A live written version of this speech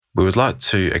We would like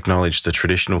to acknowledge the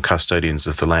traditional custodians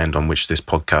of the land on which this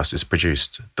podcast is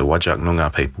produced, the Whadjuk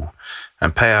Noongar people,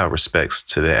 and pay our respects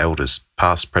to their elders,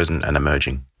 past, present and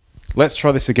emerging. Let's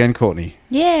try this again, Courtney.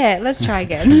 Yeah, let's try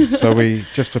again. So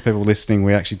just for people listening,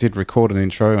 we actually did record an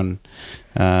intro and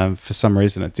for some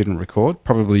reason it didn't record.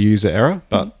 Probably user error,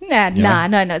 but... No,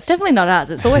 it's definitely not us.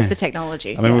 It's always the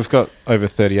technology. I mean, we've got over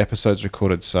 30 episodes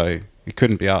recorded, so it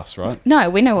couldn't be us, right? No,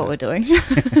 we know what we're doing.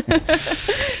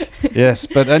 Yes,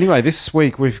 but anyway, this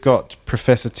week we've got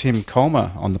Professor Tim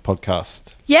Colmer on the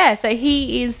podcast. Yeah, so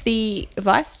he is the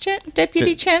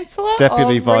Deputy Chancellor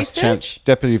Deputy of Vice Research.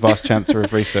 Deputy Vice Chancellor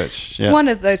of Research. Yeah. One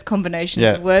of those combinations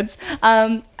of words.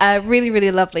 A really,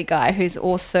 really lovely guy who's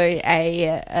also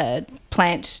a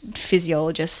plant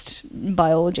physiologist,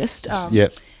 biologist.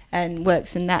 Yep. And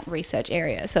works in that research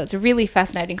area. So it's a really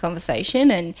fascinating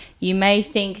conversation, and you may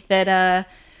think that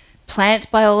plant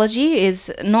biology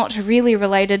is not really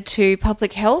related to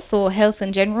public health or health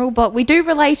in general, but we do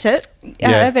relate it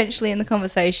eventually in the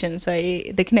conversation. So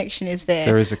the connection is there.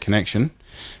 There is a connection.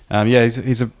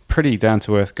 He's a pretty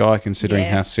down-to-earth guy considering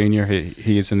how senior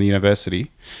he is in the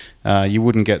university. You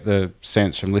wouldn't get the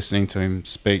sense from listening to him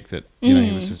speak that he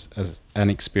was as an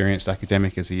experienced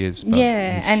academic as he is. But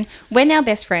and we're now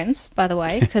best friends, by the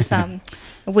way, because I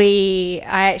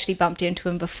actually bumped into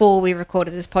him before we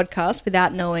recorded this podcast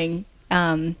without knowing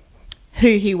who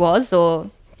he was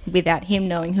or without him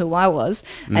knowing who I was.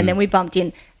 And then we bumped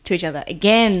into each other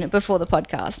again before the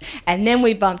podcast. And then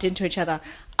we bumped into each other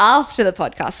after the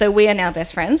podcast. So we are now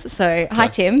best friends. So hi,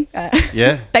 Tim.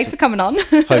 Thanks for coming on.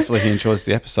 Hopefully he enjoys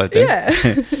the episode then.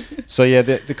 Yeah. So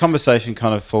the conversation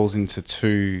kind of falls into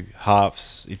two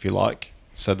halves, if you like.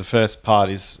 So the first part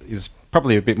is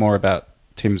probably a bit more about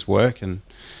Tim's work and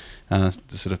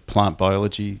the sort of plant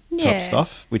biology type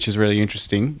stuff, which is really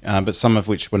interesting, but some of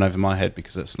which went over my head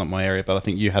because it's not my area. But I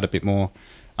think you had a bit more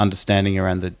understanding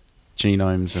around the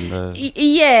genomes and the...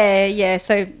 Yeah.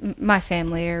 So my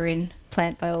family are in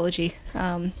plant biology.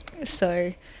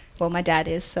 My dad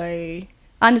is, so I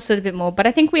understood a bit more. But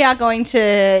I think we are going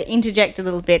to interject a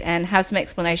little bit and have some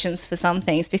explanations for some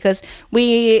things because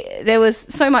there was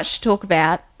so much to talk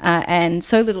about and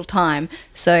so little time.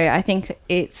 So I think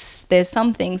there's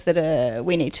some things that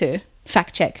we need to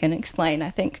fact check and explain, I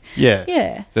think.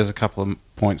 Yeah. There's a couple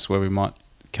of points where we might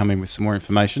come in with some more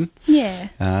information. Yeah.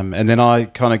 And then I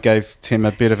kind of gave Tim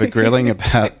a bit of a grilling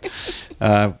about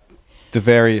the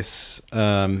various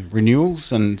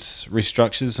renewals and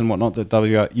restructures and whatnot that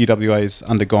UWA has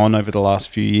undergone over the last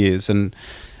few years. And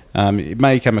it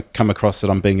may come across that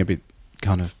I'm being a bit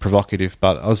kind of provocative,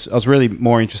 but I was really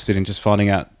more interested in just finding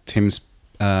out Tim's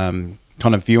kind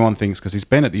of view on things because he's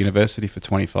been at the university for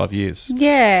 25 years.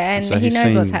 Yeah, and so he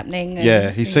knows what's happening.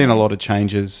 He's seen a lot of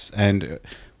changes. And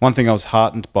one thing I was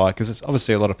heartened by, because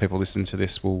obviously a lot of people listening to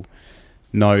this will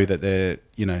know that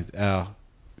our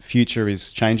future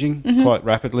is changing quite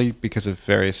rapidly because of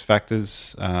various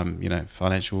factors,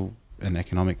 financial and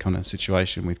economic kind of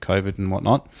situation with COVID and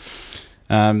whatnot.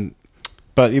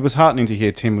 But it was heartening to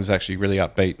hear Tim was actually really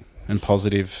upbeat and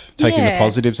positive, taking the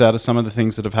positives out of some of the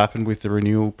things that have happened with the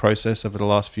renewal process over the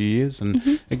last few years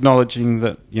and acknowledging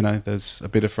that, there's a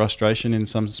bit of frustration in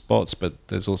some spots, but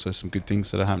there's also some good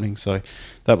things that are happening. So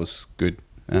that was good.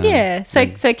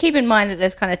 So keep in mind that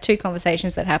there's kind of two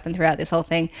conversations that happen throughout this whole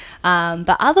thing.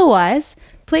 But otherwise,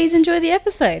 please enjoy the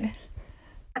episode.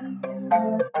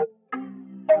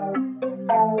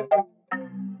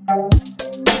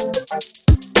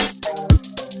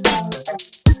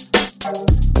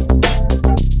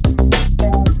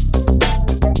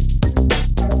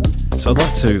 So I'd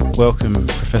like to welcome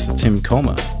Professor Tim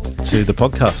Colmer to the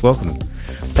podcast. Welcome.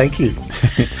 Thank you.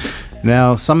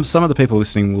 Now, some of the people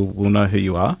listening will know who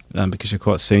you are because you're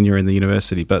quite senior in the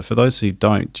university. But for those who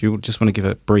don't, do you just want to give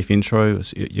a brief intro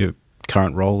as your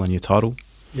current role and your title?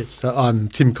 Yes, so I'm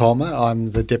Tim Colmer.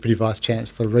 I'm the Deputy Vice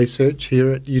Chancellor of Research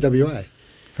here at UWA.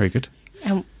 Very good.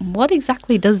 And what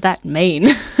exactly does that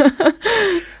mean?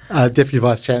 Deputy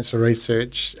Vice Chancellor of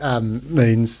Research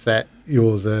means that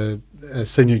you're the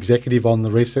senior executive on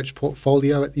the research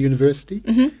portfolio at the university,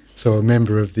 so a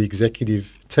member of the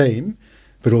executive team,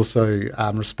 but also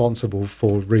responsible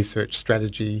for research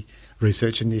strategy,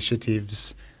 research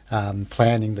initiatives,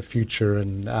 planning the future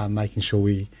and making sure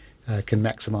we can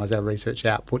maximise our research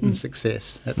output and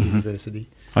success at the university.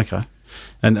 Okay.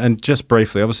 And just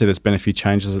briefly, obviously there's been a few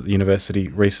changes at the university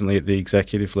recently at the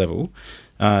executive level.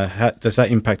 Does that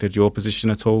impacted your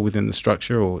position at all within the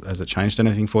structure, or has it changed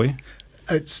anything for you?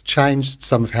 It's changed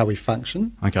some of how we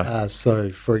function. Okay.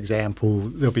 So, for example,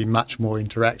 there'll be much more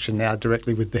interaction now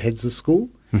directly with the heads of school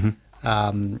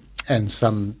and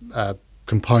some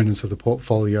components of the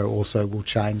portfolio also will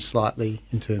change slightly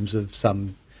in terms of some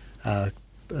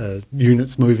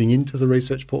units moving into the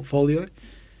research portfolio.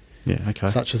 Yeah, okay.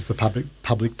 Such as the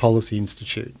Public Policy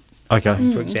Institute, Okay.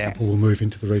 for example, will move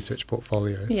into the research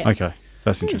portfolio. Yeah. Okay.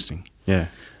 That's interesting. Yeah.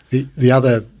 The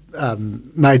other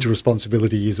major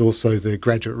responsibility is also the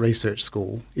graduate research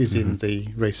school is in the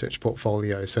research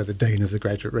portfolio. So the dean of the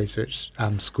graduate research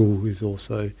school is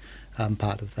also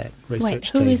part of that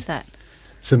research team. Who is that?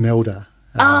 Semelda.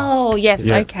 Oh, yes.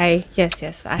 yeah. Okay.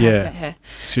 Yes. I have Yeah. met her.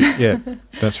 Yeah,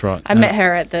 that's right. I met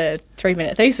her at the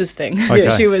 3-minute thesis thing.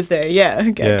 Okay. She was there. Yeah.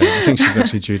 Okay. Yeah, I think she's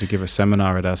actually due to give a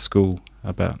seminar at our school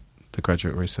about the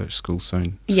graduate research school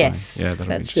soon. So, Yes. yeah, that'll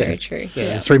That's be very interesting. true.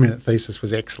 Yeah, the 3-minute thesis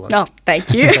was excellent. Oh,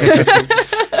 thank you.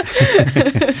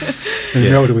 And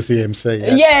Melda was the MC.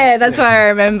 Yeah, that's why I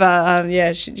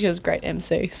remember. She was a great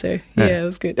MC. So, yeah, it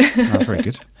was good. Oh, very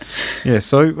good. Yeah,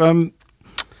 so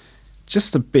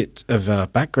just a bit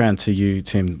of background to you,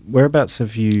 Tim. Whereabouts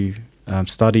have you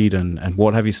studied and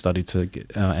what have you studied to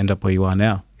end up where you are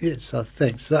now? Yes,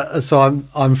 thanks. So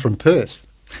I'm from Perth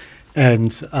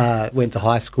and went to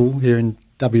high school here in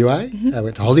WA. I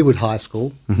went to Hollywood High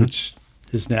School, which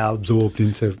is now absorbed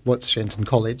into what's Shenton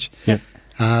College. Yep.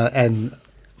 And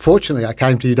fortunately, I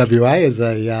came to UWA as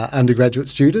a undergraduate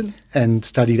student and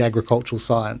studied agricultural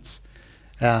science.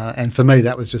 And for me,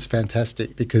 that was just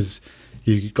fantastic because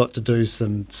you got to do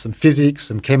some physics,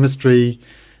 some chemistry,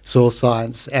 soil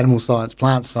science, animal science,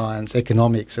 plant science,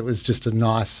 economics. It was just a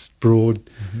nice, broad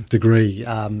degree.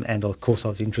 And of course, I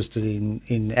was interested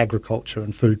in agriculture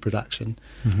and food production.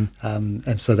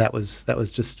 And so that was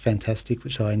just fantastic,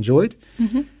 which I enjoyed.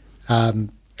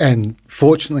 And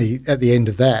fortunately, at the end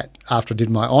of that, after I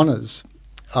did my honours,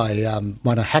 I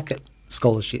won a Hackett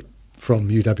scholarship from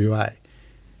UWA,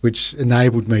 which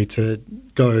enabled me to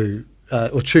go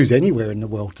or choose anywhere in the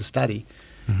world to study,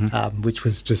 which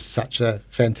was just such a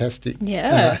fantastic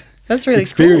that's really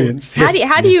experience. Cool.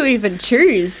 How do you even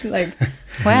choose? Like,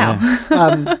 wow.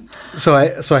 So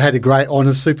I had a great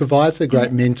honours supervisor,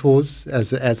 great mentors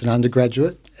as an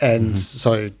undergraduate, and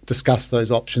so discussed those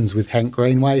options with Hank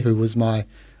Greenway, who was my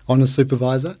honours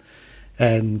supervisor,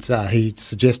 and he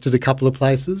suggested a couple of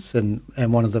places, and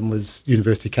one of them was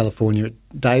University of California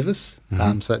at Davis,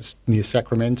 so that's near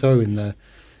Sacramento in the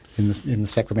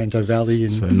Sacramento Valley,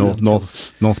 So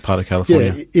north part of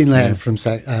California. Yeah, inland from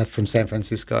San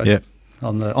Francisco. Yep.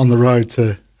 On the road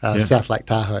to South Lake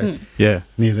Tahoe. Yeah.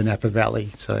 Near the Napa Valley.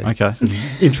 So Okay. some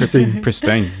interesting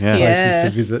Pristine. Yeah. places to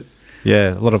visit.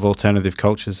 Yeah, a lot of alternative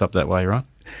cultures up that way, right?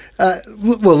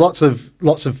 Well, lots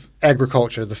of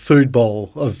agriculture, the food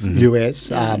bowl of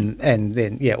US, and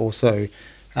then also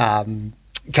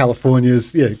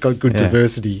California's got good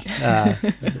diversity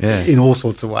in all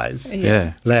sorts of ways.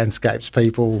 Yeah. Landscapes,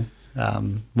 people,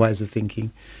 ways of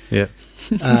thinking. Yeah.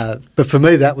 But for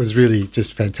me, that was really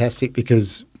just fantastic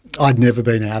because I'd never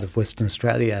been out of Western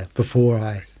Australia before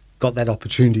I got that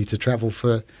opportunity to travel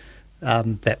for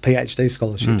that PhD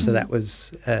scholarship. So that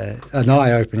was an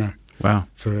eye-opener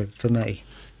for me.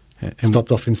 Yeah.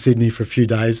 Stopped off in Sydney for a few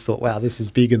days, thought, wow, this is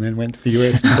big, and then went to the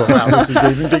US and thought, wow, this is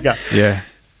even bigger. Yeah.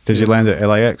 Did you land at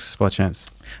LAX by chance?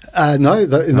 No,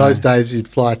 in those days you'd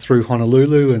fly through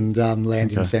Honolulu and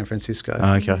land in San Francisco.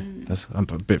 Oh, okay. That's a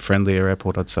bit friendlier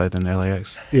airport, I'd say, than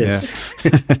LAX. Yes.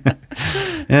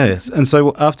 Yeah. Yes. And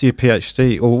so after your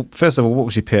PhD, or first of all, what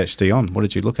was your PhD on? What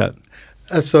did you look at?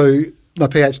 So my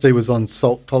PhD was on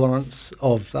salt tolerance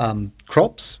of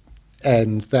crops,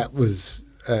 and that was,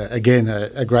 again,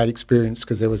 a great experience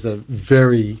because there was a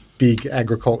very big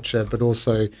agriculture but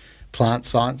also plant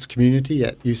science community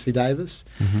at UC Davis.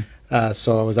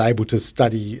 So I was able to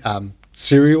study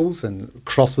cereals and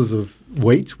crosses of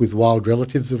wheat with wild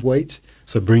relatives of wheat,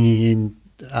 so bringing in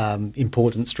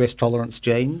important stress tolerance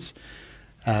genes.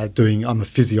 I'm a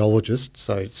physiologist,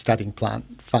 so studying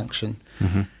plant function,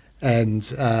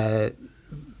 and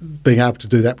being able to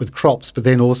do that with crops, but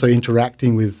then also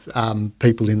interacting with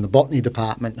people in the botany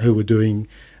department who were doing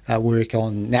work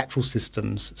on natural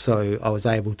systems. So I was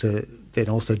able to then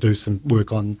also do some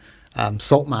work on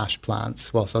salt marsh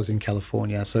plants whilst I was in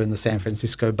California. So in the San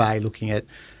Francisco Bay, looking at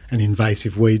an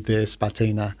invasive weed there,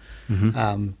 Spartina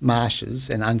marshes,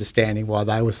 and understanding why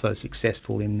they were so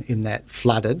successful in that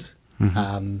flooded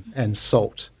and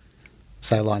salt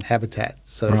saline habitat.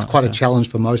 So it's quite a challenge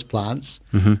for most plants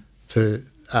to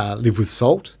live with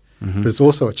salt, but it's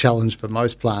also a challenge for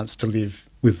most plants to live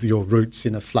with your roots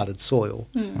in a flooded soil.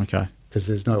 Okay. Because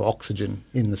there's no oxygen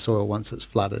in the soil once it's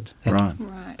flooded. And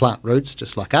Right. plant roots,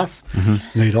 just like us,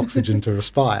 need oxygen to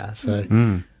respire.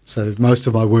 So most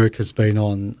of my work has been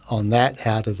on that.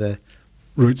 How do the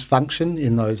roots function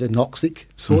in those anoxic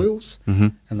soils,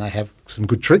 and they have some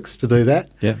good tricks to do that,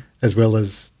 as well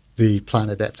as the plant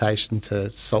adaptation to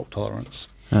salt tolerance.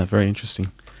 Very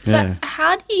interesting. So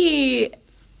how do you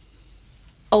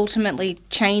ultimately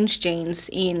change genes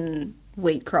in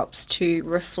wheat crops to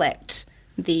reflect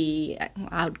the,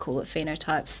 I would call it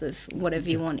phenotypes of whatever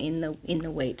you want in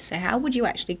the wheat? So how would you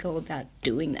actually go about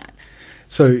doing that?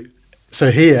 So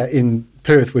here in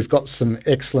Perth, we've got some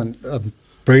excellent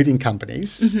breeding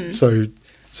companies. So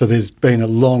there's been a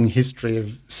long history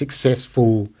of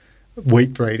successful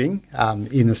wheat breeding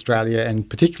in Australia, and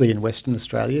particularly in Western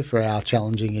Australia for our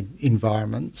challenging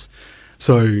environments.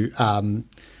 So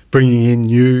bringing in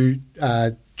new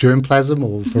germplasm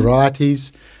or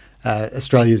varieties.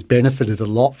 Australia's benefited a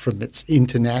lot from its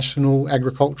international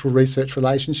agricultural research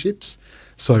relationships.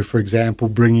 So, for example,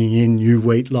 bringing in new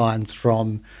wheat lines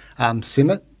from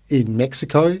Simit in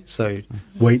Mexico, so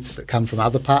wheats that come from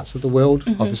other parts of the world,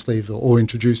 obviously, or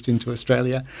introduced into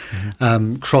Australia,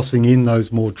 crossing in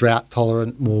those more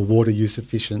drought-tolerant, more water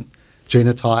use-efficient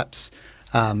genotypes,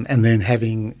 and then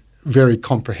having very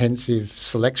comprehensive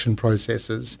selection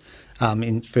processes,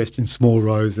 first in small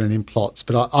rows, then in plots.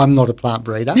 But I'm not a plant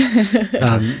breeder,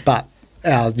 but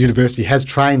our university has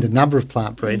trained a number of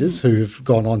plant breeders who have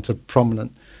gone on to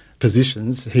prominent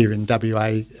positions here in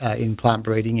WA in plant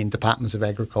breeding in departments of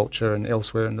agriculture and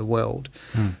elsewhere in the world.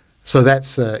 So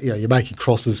that's, you're making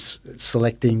crosses,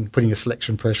 selecting, putting a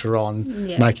selection pressure on,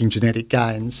 making genetic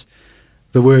gains.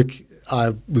 The work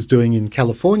I was doing in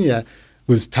California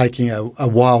was taking a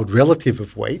wild relative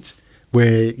of wheat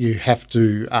where you have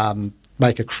to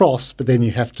make a cross, but then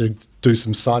you have to do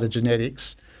some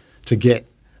cytogenetics to get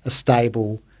a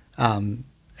stable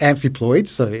amphiploid,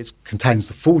 so it contains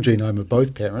the full genome of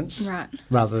both parents,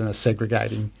 rather than a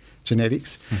segregating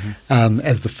genetics,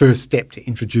 as the first step to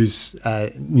introduce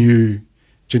new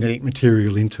genetic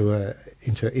material into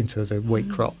the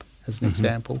wheat crop, as an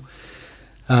example.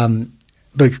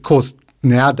 But of course,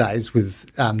 nowadays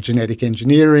with genetic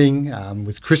engineering,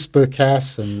 with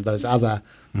CRISPR-Cas and those other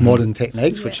modern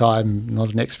techniques, which I'm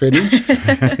not an expert in,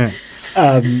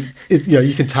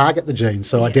 you can target the genes,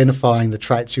 so identifying the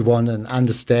traits you want and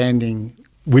understanding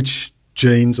which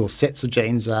genes or sets of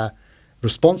genes are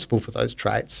responsible for those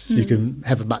traits. You can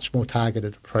have a much more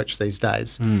targeted approach these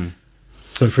days.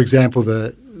 So, for example,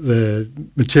 the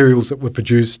materials that were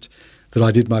produced that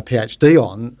I did my PhD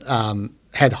on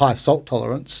had high salt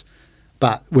tolerance,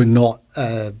 but were not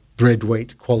bred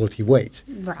wheat, quality wheat.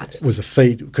 Right. It was a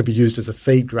feed, it could be used as a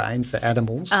feed grain for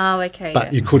animals. Oh, okay.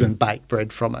 But you couldn't bake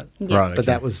bread from it. Right. But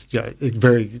that was a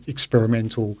very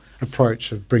experimental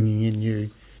approach of bringing in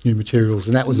new materials,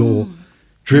 and that was all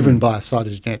driven by a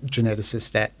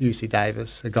cytogeneticist at UC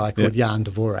Davis, a guy called Jan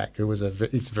Dvorak, who was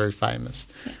he's a very famous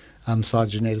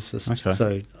cytogeneticist. Okay.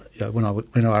 So when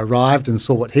I arrived and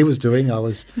saw what he was doing, I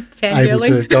was able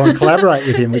to go and collaborate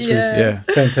with him, which was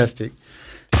fantastic.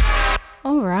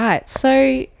 All right.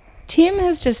 So Tim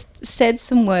has just said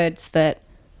some words that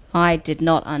I did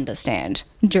not understand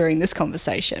during this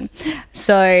conversation.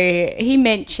 So he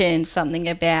mentioned something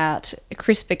about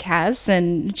CRISPR-Cas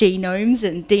and genomes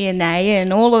and DNA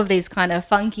and all of these kind of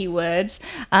funky words.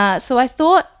 So I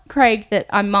thought, Craig, that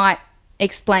I might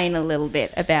explain a little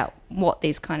bit about what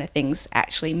these kind of things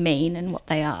actually mean and what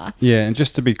they are. Yeah, and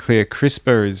just to be clear,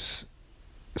 CRISPR is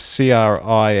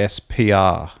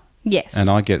CRISPR. Yes. And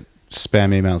I get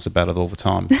spam emails about it all the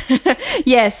time.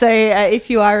 Yeah, so if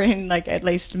you are in at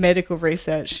least medical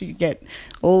research, you get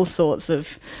all sorts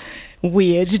of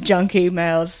weird junk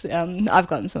emails. I've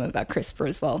gotten some about CRISPR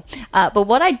as well. But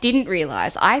what I didn't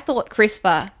realise, I thought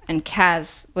CRISPR and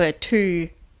Cas were two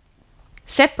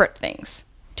separate things.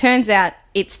 Turns out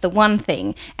it's the one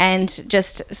thing. And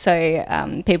just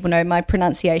so people know, my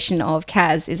pronunciation of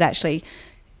Cas is actually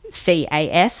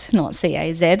C-A-S, not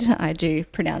C-A-Z. I do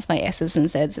pronounce my S's and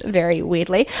Z's very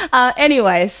weirdly.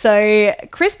 Anyway, so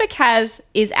CRISPR-Cas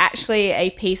is actually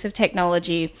a piece of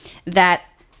technology that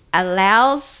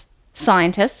allows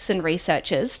scientists and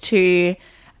researchers to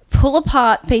pull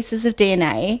apart pieces of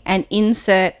DNA and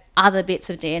insert other bits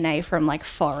of DNA from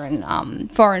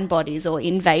foreign bodies or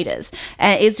invaders.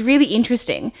 And it's really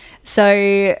interesting.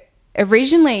 So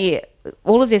originally,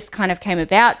 all of this kind of came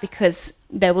about because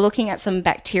they were looking at some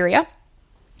bacteria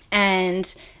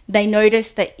and they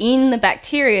noticed that in the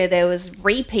bacteria there was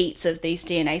repeats of these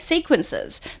DNA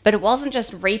sequences, but it wasn't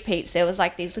just repeats. There was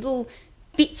these little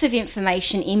bits of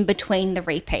information in between the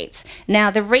repeats.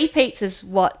 Now, the repeats is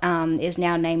what is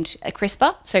now named a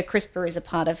CRISPR. So CRISPR is a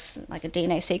part of a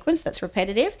DNA sequence that's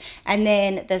repetitive. And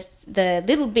then the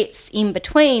little bits in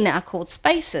between are called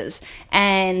spaces.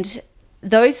 And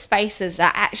those spaces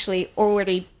are actually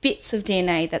already bits of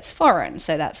DNA that's foreign.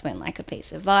 So that's when like a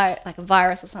piece of like a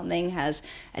virus or something has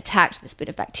attacked this bit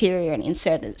of bacteria and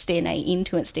inserted its DNA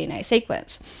into its DNA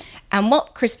sequence. And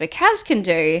what CRISPR-Cas can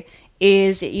do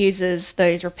is it uses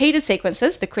those repeated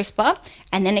sequences, the CRISPR,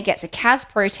 and then it gets a Cas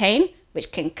protein,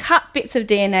 which can cut bits of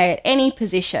DNA at any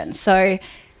position. So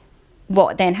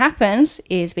what then happens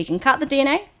is we can cut the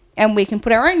DNA, and we can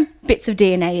put our own bits of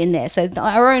DNA in there, so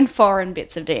our own foreign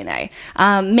bits of DNA,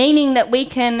 meaning that we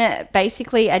can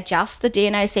basically adjust the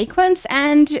DNA sequence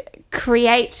and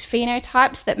create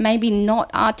phenotypes that maybe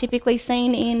not are typically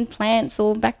seen in plants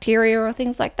or bacteria or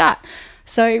things like that.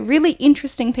 So really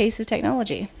interesting piece of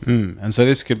technology. And so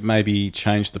this could maybe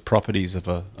change the properties of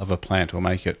a plant or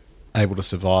make it able to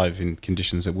survive in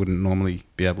conditions it wouldn't normally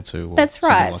be able to. Or That's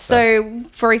right. Like so,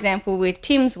 for example, with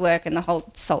Tim's work and the whole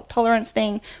salt tolerance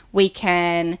thing, we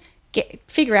can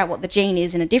figure out what the gene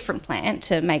is in a different plant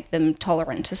to make them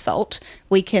tolerant to salt.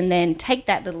 We can then take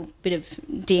that little bit of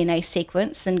DNA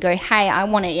sequence and go, hey, I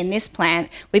want it in this plant.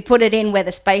 We put it in where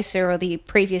the spacer or the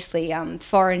previously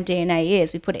foreign DNA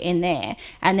is. We put it in there.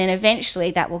 And then eventually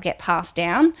that will get passed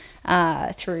down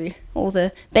through all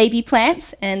the baby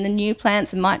plants, and the new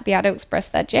plants might be able to express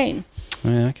that gene.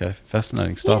 Yeah, okay.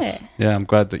 Fascinating stuff. Yeah, I'm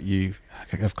glad that you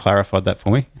have clarified that for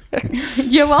me.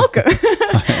 You're welcome.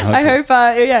 I hope,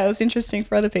 it was interesting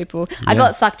for other people. Yeah. I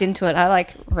got sucked into it. I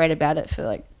read about it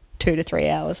for 2 to 3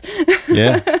 hours.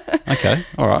 Yeah. Okay.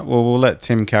 All right. Well, we'll let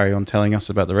Tim carry on telling us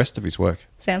about the rest of his work.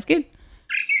 Sounds good.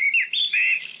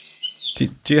 Do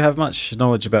you have much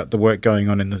knowledge about the work going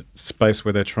on in the space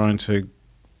where they're trying to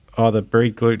either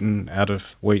breed gluten out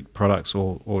of wheat products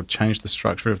or change the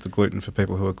structure of the gluten for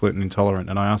people who are gluten intolerant?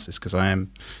 And I ask this because I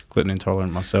am gluten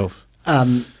intolerant myself.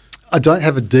 I don't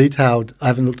have I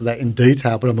haven't looked at that in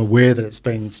detail, but I'm aware that it's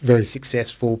been a very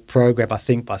successful program, I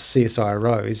think, by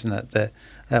CSIRO, isn't it?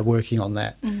 They're working on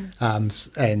that. I've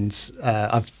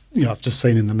just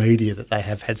seen in the media that they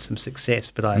have had some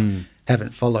success, but I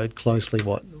haven't followed closely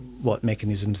what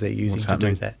mechanisms they're using to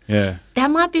do that. Yeah. That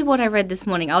might be what I read this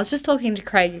morning. I was just talking to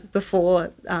Craig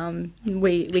before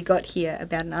we got here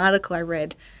about an article I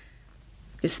read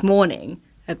this morning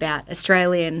about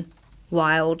Australian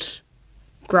wild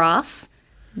grass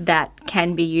that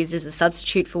can be used as a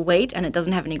substitute for wheat, and it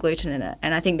doesn't have any gluten in it.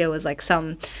 And I think there was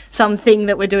something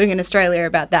that we're doing in Australia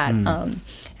about that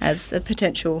as a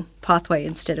potential pathway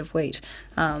instead of wheat.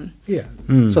 So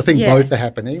I think both are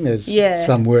happening. There's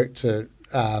some work to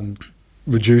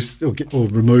reduce or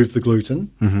remove the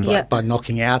gluten by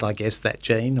knocking out, I guess, that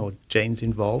gene or genes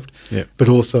involved. Yep. But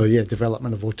also,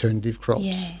 development of alternative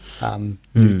crops,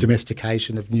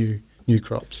 domestication of new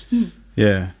crops.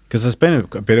 Yeah, because there's been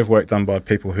a bit of work done by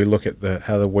people who look at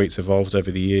how the wheat's evolved over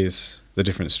the years, the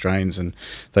different strains, and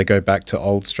they go back to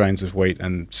old strains of wheat,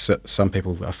 and some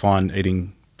people are fine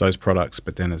eating those products,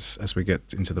 but then as we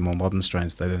get into the more modern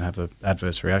strains, they then have an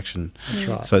adverse reaction. That's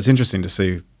right. So it's interesting to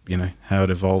see, how it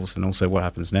evolves and also what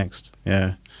happens next.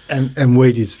 Yeah. And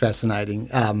wheat is fascinating.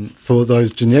 For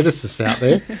those geneticists out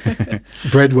there,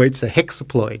 bread wheat's a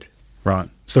hexaploid. Right.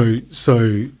 So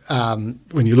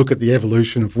when you look at the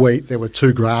evolution of wheat, there were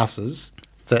two grasses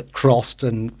that crossed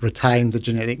and retained the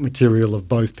genetic material of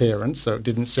both parents, so it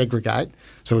didn't segregate.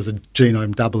 So it was a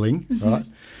genome doubling, right?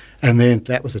 And then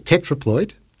that was a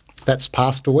tetraploid. That's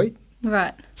pasture wheat.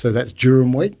 Right. So that's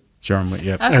durum wheat. Durum wheat,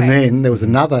 yep. Okay. And then there was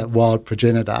another wild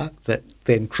progenitor that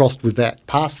then crossed with that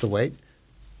pasture wheat,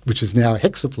 which is now a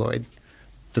hexaploid,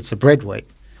 that's a bread wheat.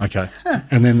 Okay.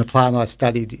 And then the plant I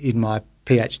studied in my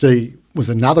PhD was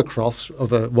another cross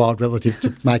of a wild relative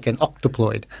to make an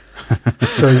octoploid.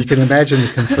 So you can imagine the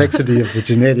complexity of the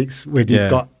genetics when you've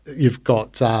got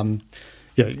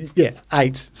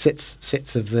 8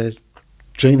 sets of the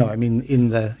genome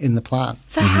in the plant.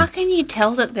 So how can you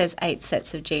tell that there's 8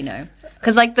 sets of genome?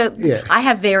 Because I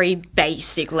have very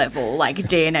basic level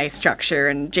DNA structure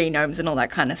and genomes and all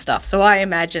that kind of stuff. So I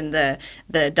imagine the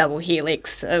double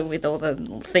helix with all the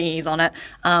thingies on it.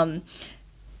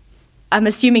 I'm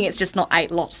assuming it's just not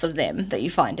 8 lots of them that you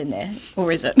find in there,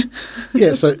 or is it?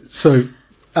 Yeah. So it's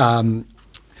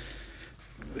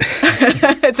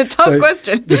a tough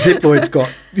question. The diploid's got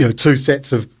 2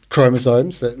 sets of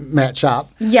chromosomes that match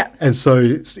up. Yeah. And so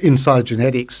inside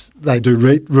genetics, they do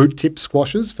root tip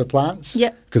squashes for plants.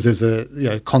 Yep. Because there's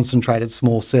a concentrated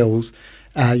small cells.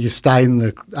 You stain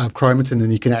the chromatin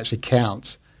and you can actually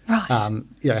count. Right.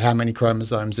 How many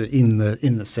chromosomes are in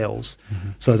the cells.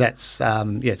 So that's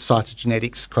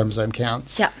cytogenetics, chromosome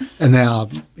counts. Yep. And now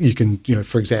you can,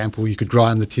 for example, you could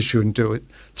grind the tissue and do it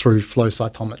through flow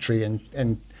cytometry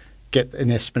and get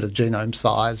an estimate of genome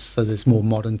size. So there's more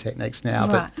modern techniques now.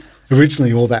 Right. But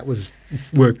originally all that was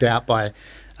worked out by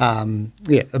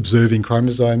observing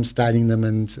chromosomes, staining them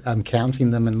and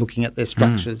counting them and looking at their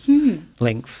structures,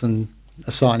 lengths, and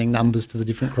assigning numbers to the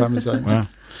different chromosomes. Wow.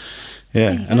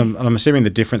 Yeah, and I'm assuming the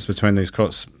difference between these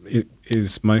crops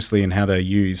is mostly in how they're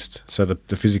used. So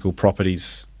the physical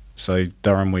properties. So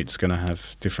Durham wheat's going to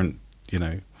have different,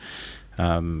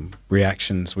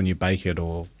 reactions when you bake it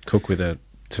or cook with it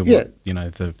to what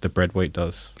the bread wheat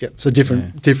does. Yeah, so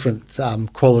different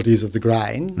qualities of the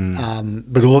grain,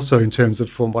 but also in terms of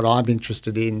from what I'm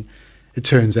interested in, it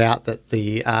turns out that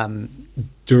the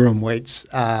Durham wheats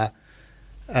are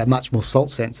much more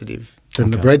salt sensitive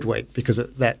than the bread wheat, because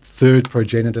that third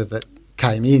progenitor that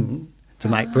came in to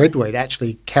make bread wheat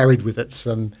actually carried with it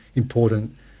some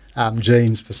important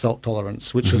genes for salt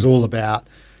tolerance, which was all about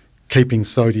keeping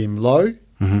sodium low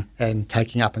and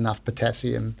taking up enough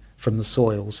potassium from the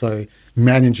soil. So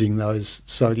managing those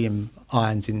sodium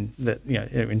ions in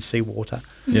seawater.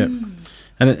 Yeah.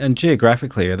 And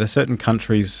geographically, are there certain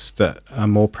countries that are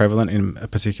more prevalent in a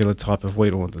particular type of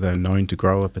wheat, or that they're known to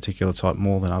grow a particular type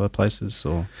more than other places?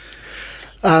 Or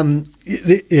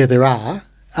there are.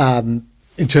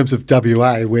 In terms of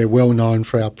WA, we're well known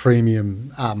for our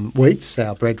premium wheats,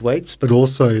 our bread wheats, but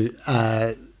also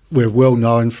we're well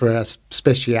known for our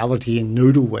speciality in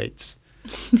noodle wheats.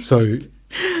 So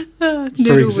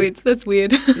noodle wheats, that's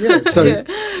weird.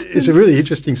 It's a really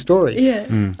interesting story. Yeah.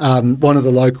 One of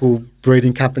the local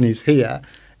breeding companies here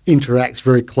interacts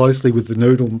very closely with the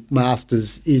noodle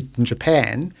masters in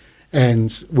Japan,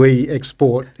 and we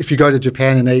export. If you go to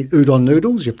Japan and eat udon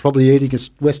noodles, you're probably eating a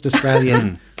West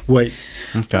Australian wheat.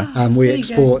 Okay. We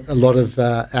export a lot of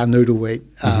our noodle wheat,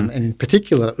 and in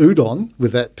particular udon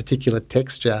with that particular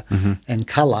texture and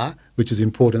colour, which is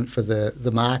important for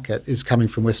the market, is coming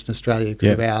from Western Australia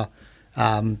because of our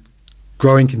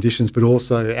growing conditions, but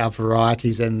also our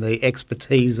varieties and the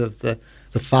expertise of the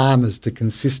farmers to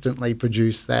consistently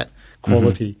produce that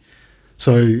quality.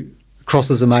 So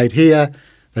crosses are made here.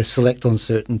 They select on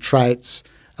certain traits.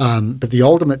 But the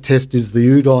ultimate test is the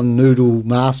udon noodle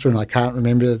master, and I can't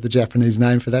remember the Japanese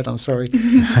name for that, I'm sorry,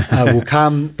 will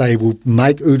come. They will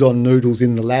make udon noodles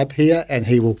in the lab here, and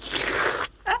he will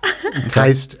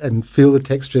taste and feel the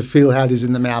texture, feel how it is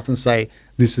in the mouth, and say,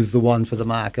 this is the one for the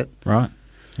market. Right.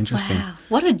 Interesting. Wow,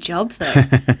 what a job though.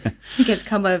 You get to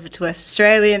come over to West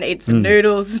Australia and eat some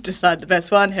noodles, decide the best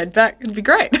one, head back, it'd be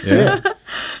great. Yeah.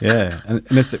 Yeah. And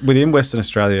it's within Western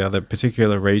Australia, are there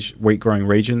particular wheat growing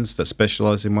regions that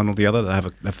specialise in one or the other, that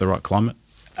have the right climate?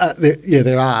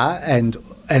 There are,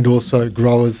 and also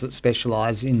growers that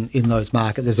specialise in those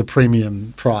markets. There's a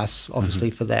premium price,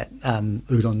 obviously, for that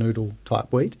udon noodle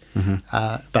type wheat,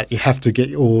 but you have to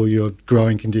get all your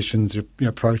growing conditions,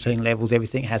 your protein levels,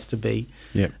 everything has to be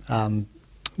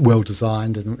well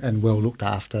designed and well looked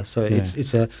after. So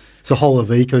it's a whole of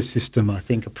ecosystem, I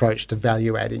think, approach to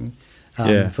value adding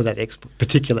for that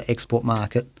particular export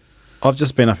market. I've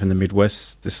just been up in the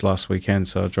Midwest this last weekend,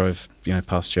 so I drove,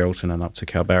 past Geraldton and up to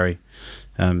Kalbarri.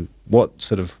 What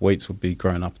sort of wheats would be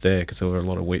grown up there? Because there were a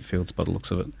lot of wheat fields by the looks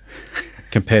of it,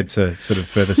 compared to sort of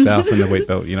further south in the wheat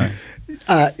belt,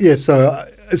 So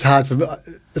it's hard for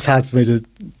me to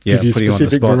give you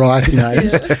specific variety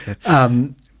names.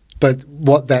 But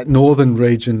what that northern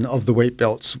region of the wheat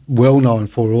belt's well known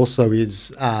for also is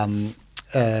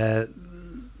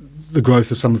the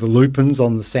growth of some of the lupins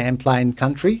on the sandplain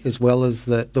country, as well as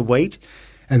the wheat,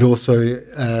 and also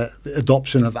the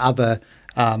adoption of other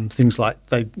things like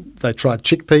they tried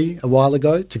chickpea a while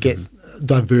ago to get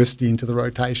diversity into the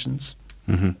rotations.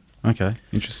 Okay,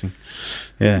 interesting.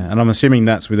 Yeah, and I'm assuming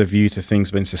that's with a view to things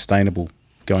being sustainable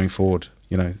going forward,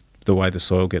 the way the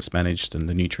soil gets managed and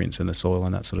the nutrients in the soil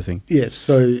and that sort of thing. Yes,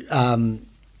 so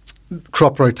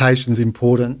crop rotation is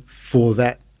important for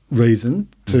that reason,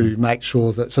 to make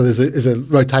sure that, so there's a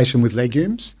rotation with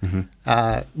legumes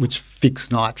which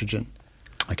fix nitrogen.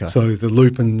 Okay. So the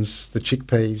lupins, the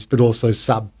chickpeas, but also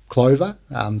sub-clover,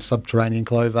 subterranean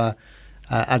clover,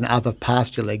 and other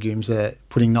pasture legumes are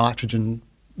putting nitrogen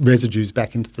residues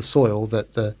back into the soil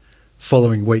that the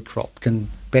following wheat crop can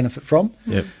benefit from.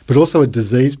 Yep. But also a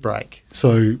disease break.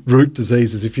 So root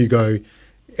diseases, if you go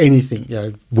anything,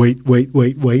 wheat,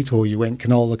 or you went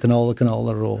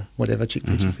canola, or whatever,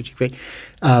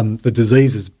 chickpea, the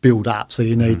diseases build up. So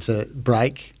you need to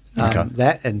break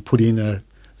that and put in a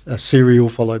cereal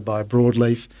followed by a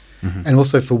broadleaf, and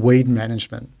also for weed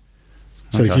management.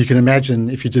 So if you can imagine,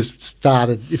 if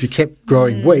you kept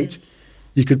growing wheat,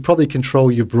 you could probably control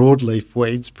your broadleaf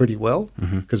weeds pretty well,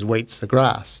 because wheat's a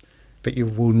grass, but you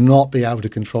will not be able to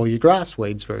control your grass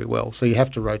weeds very well. So you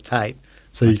have to rotate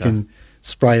so you can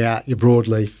spray out your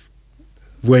broadleaf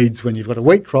weeds when you've got a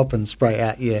wheat crop and spray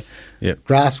out your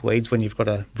grass weeds when you've got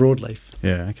a broadleaf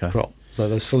crop. So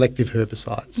those selective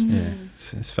herbicides. Yeah,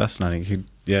 it's fascinating.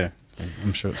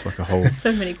 I'm sure it's like a whole...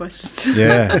 So many questions.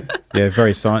 Yeah,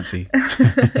 very sciencey.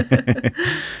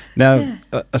 Now,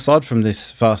 aside from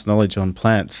this vast knowledge on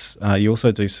plants, you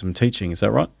also do some teaching, is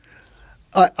that right?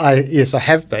 Yes, I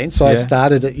have been. So I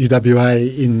started at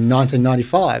UWA in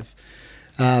 1995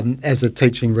 as a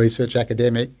teaching research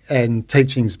academic, and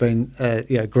teaching's been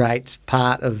a great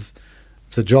part of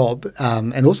the job,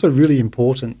 and also really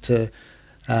important to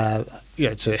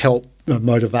help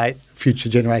motivate future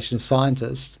generation of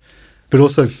scientists, but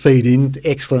also feed in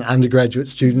excellent undergraduate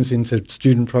students into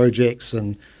student projects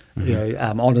and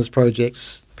honours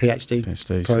projects,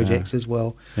 PhDs projects as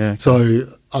well. Yeah, okay. So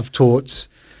I've taught.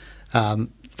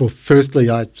 Firstly,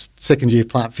 second year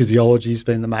plant physiology has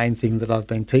been the main thing that I've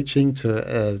been teaching to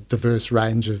a diverse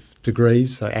range of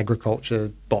degrees, so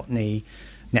agriculture, botany,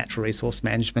 natural resource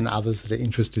management, others that are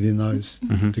interested in those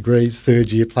degrees.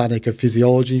 Third year plant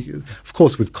ecophysiology, of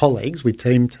course with colleagues, we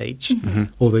team teach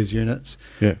all these units.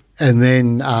 Yeah. And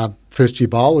then first year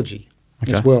biology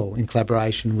as well, in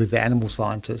collaboration with the animal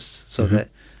scientists, so that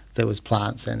there was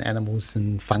plants and animals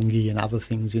and fungi and other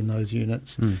things in those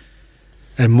units.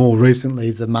 And more recently,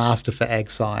 the Master for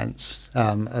Ag Science,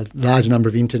 a large number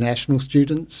of international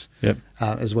students,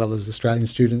 as well as Australian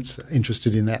students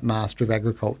interested in that Master of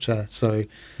Agriculture. So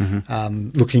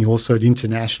looking also at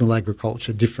international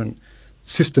agriculture, different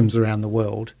systems around the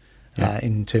world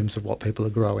in terms of what people are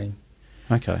growing.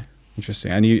 Okay,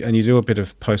 interesting. And you do a bit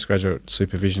of postgraduate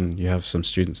supervision. You have some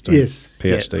students doing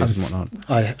PhDs and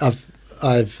whatnot.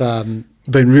 I've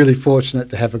been really fortunate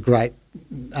to have a great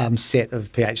set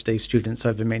of PhD students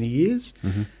over many years.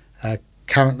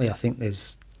 Currently, I think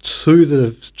there's 2 that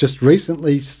have just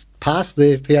recently passed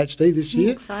their PhD this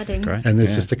year. Exciting. Great. And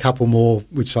there's just a couple more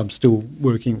which I'm still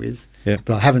working with. Yeah.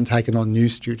 But I haven't taken on new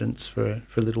students for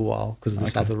a little while because of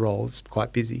this other role. It's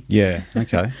quite busy. Yeah,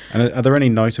 okay. And are there any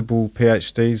notable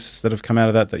PhDs that have come out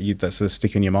of that sort of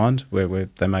stick in your mind, where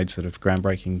they made sort of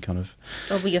groundbreaking kind of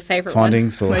what were your favourite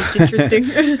findings one? Most interesting?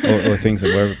 or things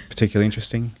that were particularly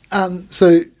interesting?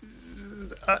 So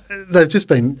they've just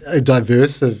been a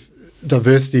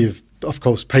diversity of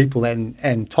course, people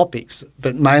and topics,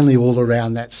 but mainly all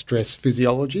around that stress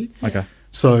physiology. Okay.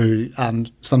 So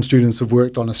some students have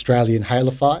worked on Australian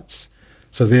halophytes.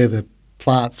 So they're the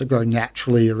plants that grow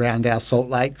naturally around our salt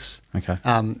lakes. Okay.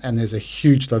 And there's a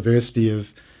huge diversity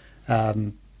of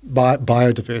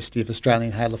biodiversity of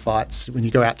Australian halophytes. When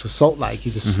you go out to a salt lake,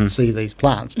 you just see these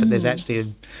plants, but there's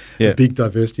actually a big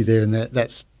diversity there, and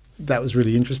that was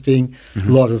really interesting. A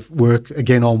lot of work,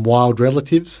 again, on wild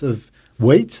relatives of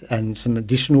wheat and some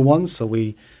additional ones. So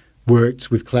we worked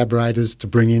with collaborators to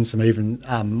bring in some even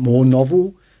more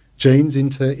novel genes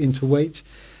into wheat,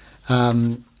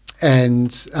 and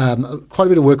quite a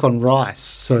bit of work on rice.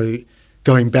 So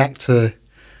going back to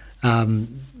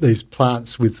these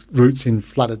plants with roots in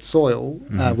flooded soil,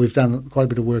 we've done quite a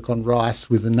bit of work on rice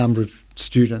with a number of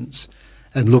students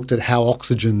and looked at how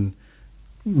oxygen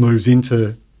moves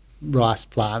into rice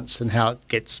plants and how it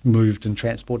gets moved and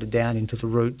transported down into the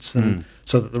roots, and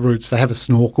so that the roots, they have a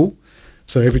snorkel.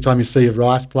 So every time you see a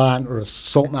rice plant or a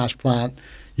salt marsh plant,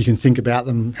 you can think about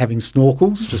them having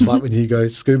snorkels, just like when you go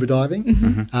scuba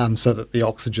diving, so that the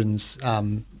oxygen's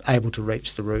able to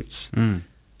reach the roots.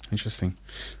 Interesting.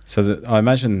 So I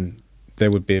imagine there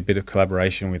would be a bit of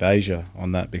collaboration with Asia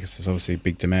on that, because there's obviously a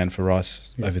big demand for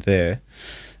rice over there.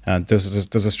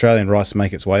 Does Australian rice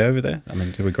make its way over there? I mean,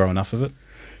 do we grow enough of it?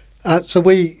 So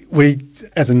we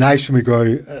as a nation, we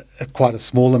grow quite a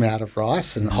small amount of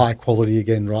rice, and high quality,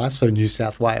 again, rice, so New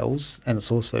South Wales, and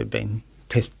it's also been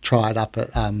tried up at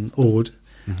Ord.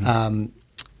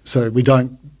 So we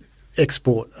don't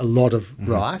export a lot of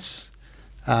rice,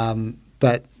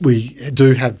 but we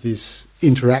do have this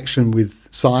interaction with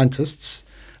scientists.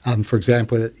 For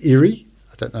example, at Erie,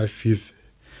 I don't know if you've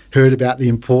heard about the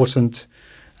important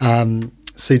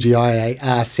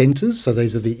CGIAR centres. So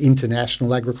these are the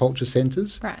International Agriculture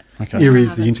Centres. Right. Okay. Erie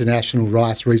is the International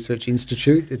Rice Research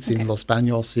Institute. It's in Los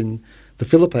Baños in the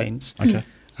Philippines. Okay.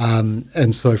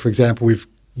 And so, for example, we've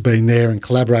been there and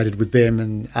collaborated with them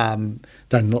and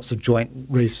done lots of joint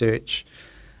research.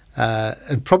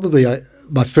 And probably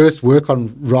my first work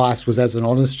on rice was as an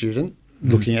honours student,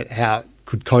 looking at how it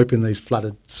could cope in these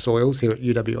flooded soils here at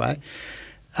UWA.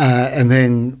 And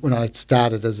then when I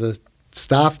started as a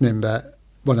staff member,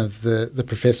 one of the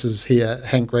professors here,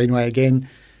 Hank Greenway again,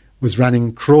 was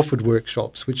running Crawford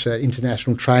workshops, which are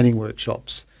international training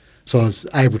workshops. So I was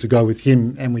able to go with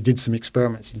him, and we did some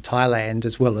experiments in Thailand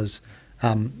as well as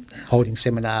holding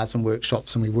seminars and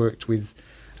workshops, and we worked with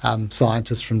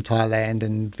scientists from Thailand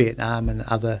and Vietnam and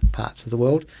other parts of the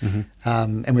world.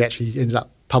 And we actually ended up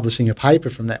publishing a paper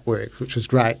from that work, which was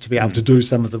great to be able to do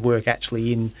some of the work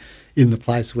actually in the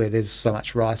place where there's so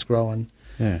much rice growing.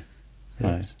 Yeah.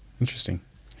 Nice. Interesting.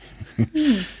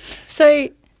 So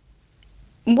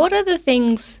what are the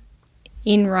things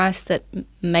in rice that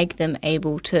make them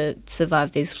able to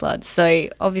survive these floods? So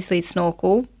obviously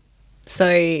snorkel.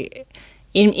 So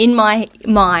in my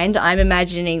mind, I'm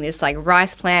imagining this like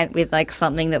rice plant with like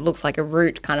something that looks like a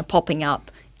root kind of popping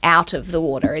up out of the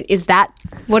water. Is that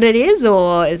what it is,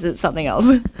 or is it something else?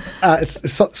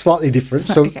 It's slightly different.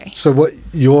 So, Okay. so what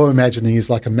you're imagining is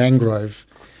like a mangrove,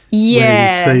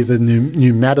 Yeah. where you see the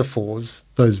pneumatophores,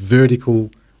 those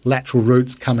vertical lateral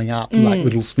roots coming up like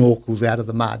little snorkels out of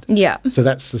the mud. Yeah. So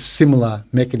that's the similar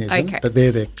mechanism, Okay. but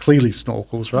they're clearly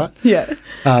snorkels, right? Yeah.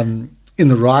 In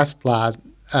the rice plant,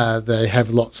 they have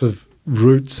lots of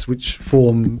roots which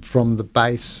form from the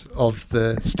base of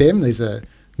the stem. These are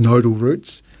nodal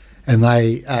roots, and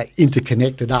they are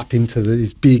interconnected up into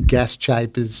these big gas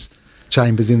chambers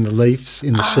in the leaves,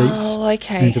 in the sheaths,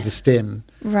 okay. into the stem.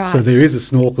 Right. So there is a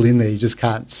snorkel in there, you just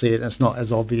can't see it, and it's not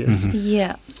as obvious.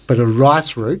 Yeah. But a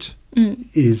rice root can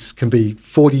be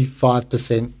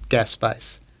 45% gas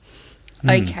base.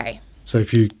 Okay. So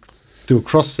if you do a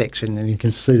cross section, and you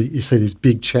see these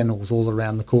big channels all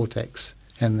around the cortex,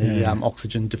 and the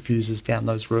oxygen diffuses down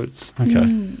those roots.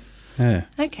 Okay. Yeah.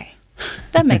 Okay.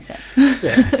 That makes sense.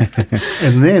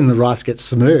 And then the rice gets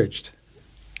submerged.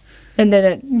 And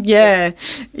then and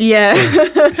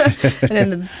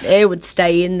then the air would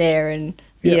stay in there, and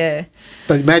Yeah.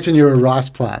 But imagine you're a rice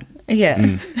plant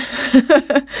yeah.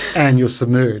 and you're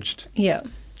submerged. Yeah.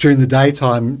 During the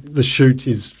daytime, the shoot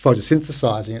is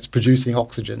photosynthesizing, it's producing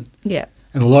oxygen, Yeah.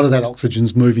 and a lot of that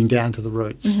oxygen's moving down to the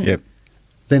roots. Yep.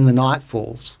 Then the night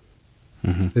falls.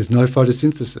 There's no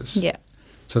photosynthesis. Yeah.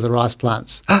 So the rice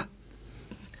plants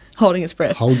Holding its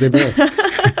breath. hold their breath.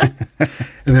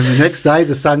 And then the next day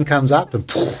the sun comes up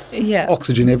and Yeah.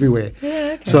 oxygen everywhere.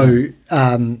 Yeah, okay. So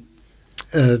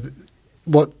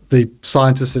what the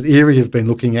scientists at Erie have been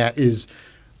looking at is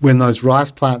when those rice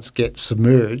plants get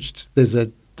submerged, there's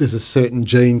a certain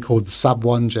gene called the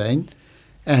sub-1 gene,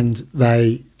 and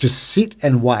they just sit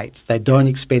and wait. They don't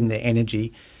expend their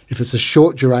energy. If it's a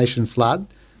short duration flood,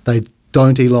 they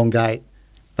don't elongate.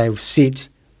 They sit,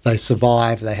 they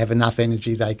survive, they have enough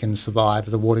energy, they can survive.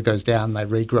 The water goes down, they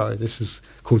regrow. This is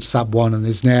called sub-1, and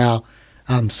there's now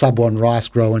sub-1 rice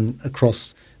growing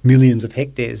across millions of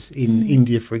hectares in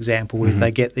India, for example, where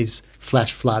they get these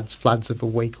flash floods of a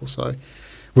week or so.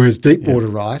 Whereas deep water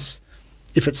rice,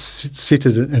 if it's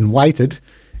sitted and waited,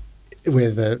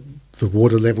 where the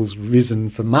water level's risen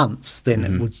for months, then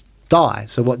it would die.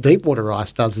 So what deep water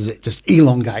rice does is it just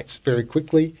elongates very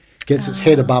quickly, gets its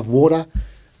head above water,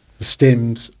 the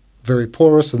stem's very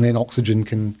porous, and then oxygen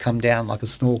can come down like a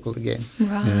snorkel again.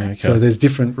 Right. Yeah, okay. So there's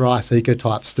different rice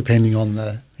ecotypes depending on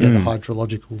the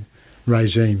hydrological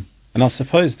regime. And I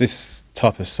suppose this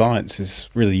type of science is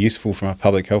really useful from a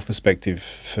public health perspective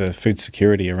for food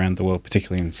security around the world,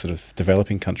 particularly in sort of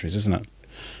developing countries, isn't it?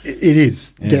 It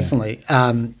is, definitely.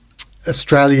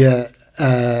 Australia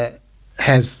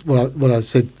has what I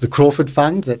said, the Crawford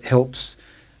Fund that helps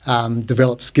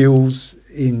develop skills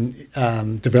in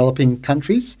developing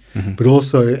countries, but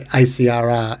also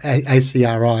ACR,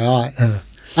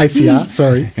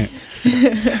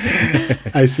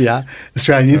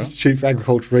 Australian Institute for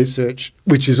Agricultural Research,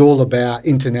 which is all about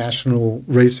international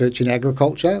research in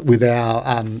agriculture with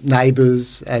our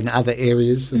neighbours and other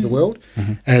areas of the world.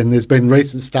 And there's been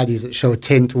recent studies that show a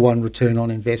 10-to-1 return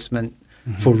on investment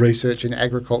for research in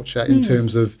agriculture in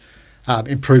terms of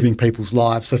improving people's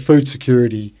lives. So food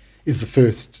security is the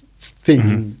first thing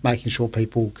in making sure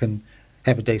people can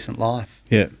have a decent life.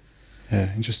 Yeah.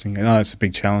 Yeah, interesting. I know it's a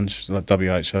big challenge. Like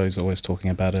WHO is always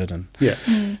talking about it, and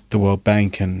the World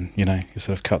Bank, and it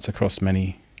sort of cuts across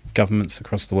many governments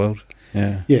across the world.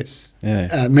 Yeah. Yes.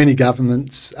 Yeah. Many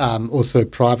governments, also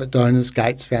private donors,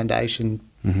 Gates Foundation,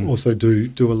 also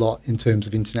do a lot in terms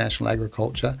of international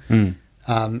agriculture. And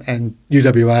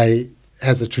UWA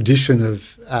has a tradition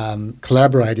of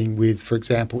collaborating with, for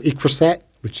example, ICRISAT,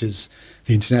 which is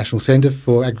the International Centre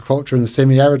for Agriculture in the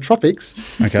Semi-Arid Tropics,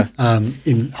 Okay.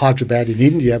 in Hyderabad in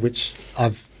India, which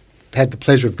I've had the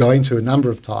pleasure of going to a number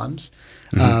of times.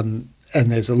 And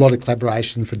there's a lot of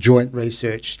collaboration for joint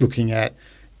research looking at,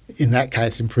 in that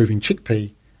case, improving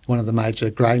chickpea, one of the major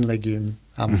grain legume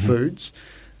foods.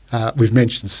 We've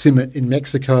mentioned CIMMIT in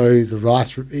Mexico, the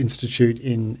Rice Institute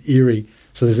in Erie.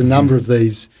 So there's a number of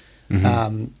these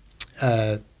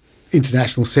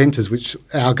international centres which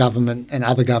our government and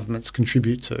other governments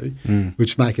contribute to,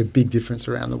 which make a big difference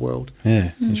around the world.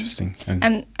 Yeah, interesting.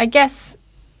 And I guess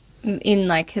in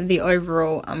like the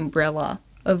overall umbrella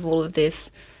of all of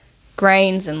this,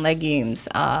 grains and legumes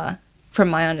are, from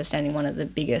my understanding, one of the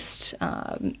biggest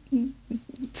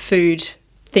food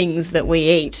things that we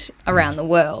eat around the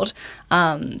world.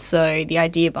 So the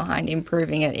idea behind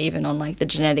improving it, even on like the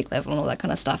genetic level and all that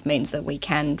kind of stuff, means that we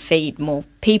can feed more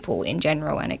people in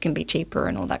general, and it can be cheaper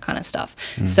and all that kind of stuff.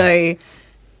 So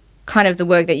kind of the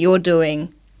work that you're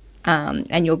doing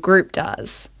and your group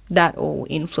does, that all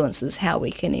influences how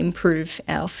we can improve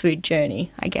our food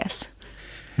journey, I guess.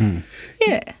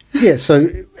 Yeah, so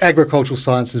agricultural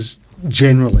sciences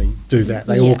generally do that.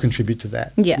 They all contribute to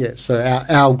that. Yeah. So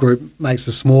our group makes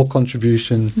a small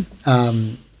contribution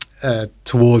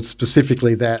towards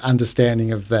specifically that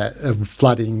understanding of that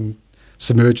flooding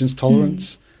submergence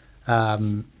tolerance,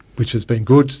 which has been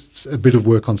good. A bit of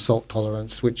work on salt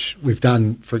tolerance, which we've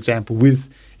done, for example, with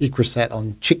ICRISAT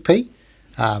on chickpea,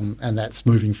 and that's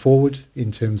moving forward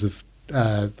in terms of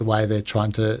the way they're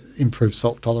trying to improve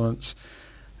salt tolerance.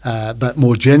 But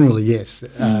more generally, yes,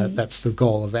 that's the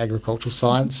goal of agricultural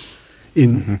science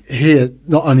in here,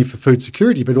 not only for food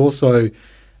security, but also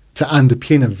to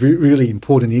underpin a really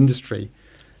important industry.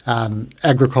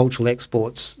 Agricultural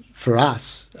exports for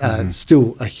us are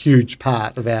still a huge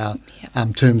part of our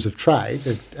terms of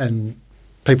trade, and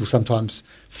people sometimes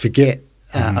forget,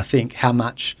 I think, how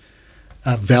much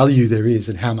value there is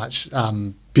and how much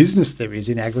business there is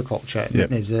in agriculture.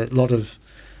 There's a lot of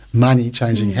money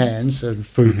changing hands and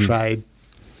food trade.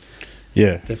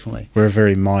 Yeah, definitely. We're a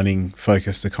very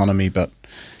mining-focused economy, but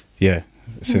it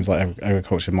seems like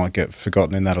agriculture might get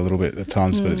forgotten in that a little bit at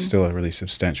times, but it's still a really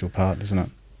substantial part, isn't it?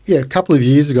 Yeah, a couple of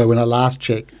years ago when I last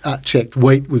checked,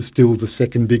 wheat was still the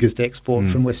second biggest export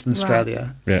from Western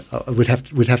Australia. Yeah, we'd have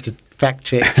to fact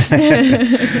check.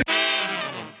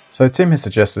 So Tim has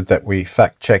suggested that we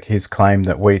fact check his claim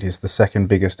that wheat is the second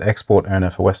biggest export earner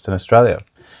for Western Australia.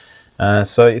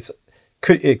 So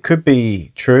it could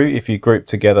be true if you group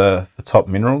together the top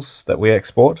minerals that we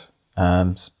export.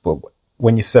 But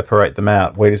when you separate them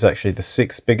out, wheat is actually the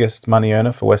sixth biggest money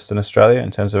earner for Western Australia in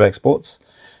terms of exports.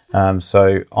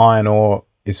 So iron ore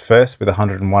is first with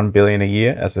 101 billion a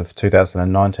year as of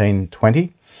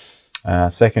 2019-20.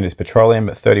 Second is petroleum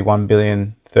at 31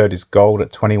 billion. Third is gold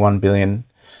at 21 billion.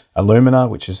 Alumina,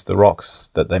 which is the rocks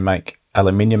that they make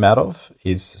aluminium out of,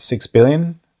 is 6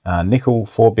 billion. Nickel,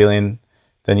 4 billion.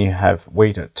 Then you have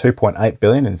wheat at 2.8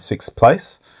 billion in sixth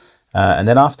place. And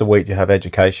then after wheat, you have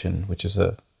education, which is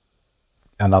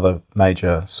another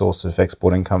major source of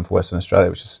export income for Western Australia,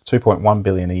 which is 2.1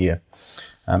 billion a year.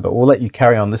 But we'll let you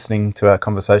carry on listening to our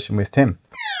conversation with Tim.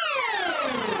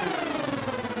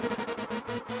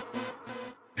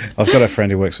 I've got a friend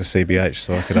who works for CBH,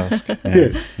 so I could ask.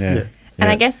 Yes. Yeah. And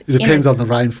I guess it depends on the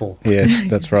rainfall. Yeah,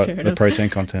 that's right. The protein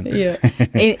content. Yeah.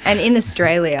 And in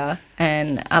Australia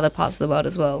and other parts of the world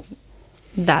as well,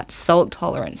 that salt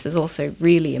tolerance is also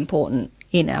really important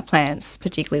in our plants,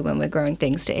 particularly when we're growing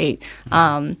things to eat.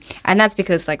 And that's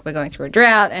because like we're going through a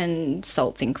drought and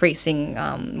salt's increasing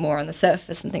more on the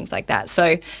surface and things like that.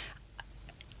 So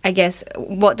I guess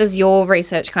what does your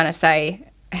research kind of say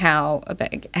how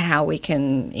we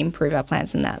can improve our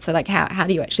plants in that? So like how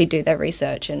do you actually do that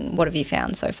research, and what have you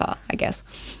found so far, I guess?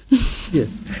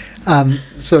 Yes.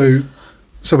 So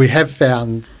we have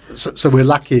found, so we're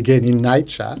lucky again in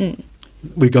nature.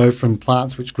 We go from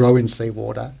plants which grow in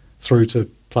seawater through to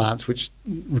plants which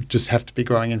would just have to be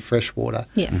growing in fresh water.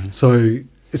 So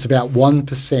it's about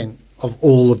 1% of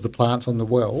all of the plants on the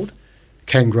world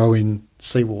can grow in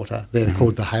seawater. They're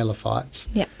called the halophytes.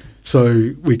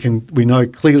 So we know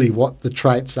clearly what the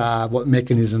traits are, what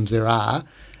mechanisms there are,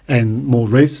 and more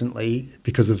recently,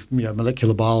 because of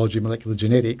molecular biology, molecular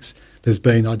genetics, there's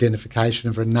been identification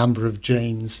of a number of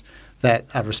genes that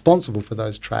are responsible for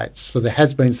those traits. So there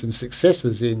has been some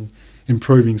successes in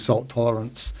improving salt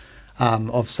tolerance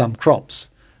of some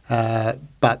crops,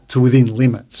 but to within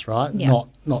limits, right?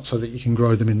 Not so that you can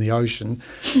grow them in the ocean,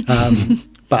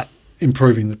 but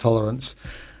improving the tolerance.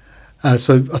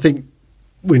 So I think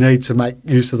we need to make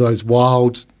use of those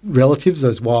wild relatives,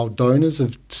 those wild donors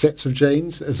of sets of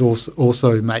genes, as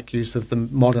also make use of the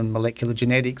modern molecular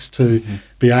genetics to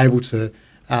be able to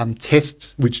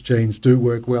test which genes do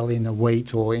work well in a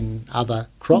wheat or in other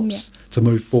crops to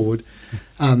move forward.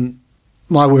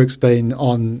 My work's been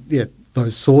on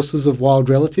those sources of wild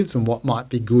relatives and what might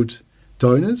be good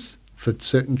donors for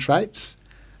certain traits.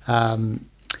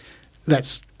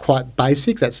 That's quite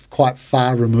basic. That's quite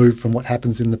far removed from what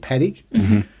happens in the paddock.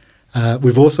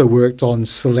 We've also worked on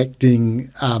selecting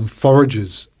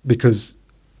foragers, because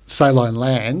saline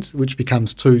land, which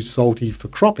becomes too salty for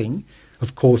cropping,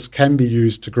 of course, can be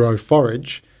used to grow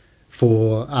forage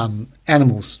for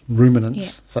animals,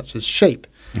 ruminants, such as sheep.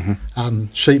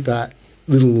 Sheep are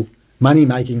little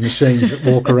money-making machines that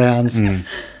walk around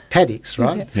paddocks,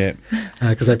 right? Yeah.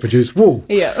 Because they produce wool.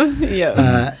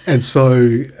 And so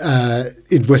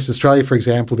in Western Australia, for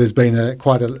example, there's been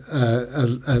quite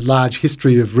a large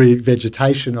history of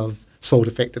revegetation of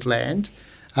salt-affected land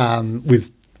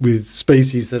with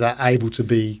species that are able to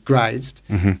be grazed,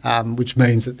 which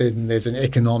means that then there's an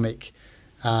economic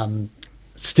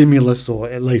stimulus, or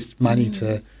at least money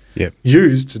to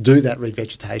use to do that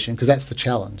revegetation, because that's the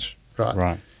challenge, right?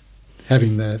 Right.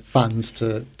 Having the funds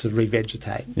to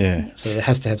revegetate. Yeah. So it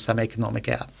has to have some economic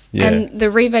out. Yeah. And the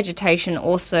revegetation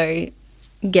also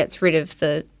gets rid of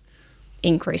the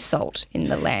increased salt in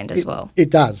the land as well. It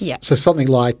does. Yeah. So something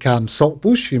like salt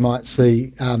bush, you might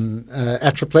see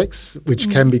Atroplex, which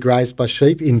can be grazed by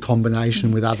sheep in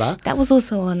combination with other. That was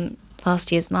also on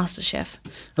last year's MasterChef.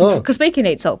 Oh. Because we can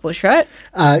eat salt bush, right?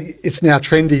 It's now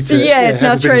trendy to it's now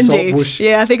have a bit of salt trendy. bush.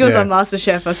 Yeah, I think it was Yeah. on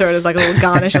MasterChef. I saw it as like a little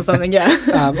garnish or something,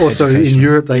 yeah. Also in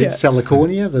Europe, they eat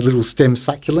salicornia, the little stem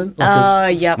succulent.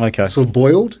 Yep. Okay. Sort of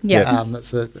boiled. Yeah.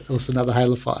 That's also another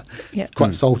halophyte. Yeah.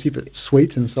 Quite salty, but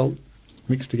sweet and salt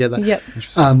mixed together. Yep.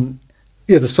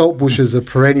 The salt bushes are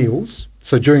perennials.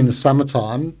 So during the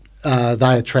summertime,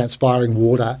 they are transpiring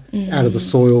water out of the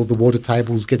soil. The water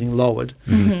table's getting lowered.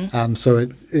 So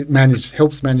it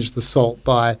helps manage the salt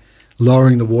by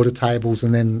lowering the water tables,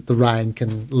 and then the rain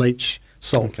can leach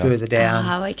salt further down.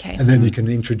 Oh, okay. And then you can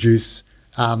introduce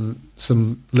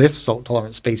some less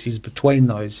salt-tolerant species between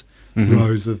those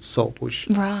rows of salt bush.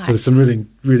 Right. So there's some really,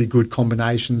 really good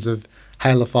combinations of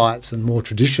halophytes and more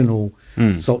traditional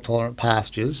salt-tolerant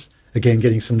pastures. Again,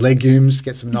 getting some legumes,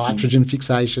 get some nitrogen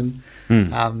fixation,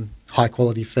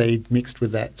 high-quality feed mixed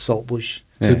with that salt bush.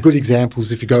 So good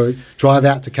examples, if you drive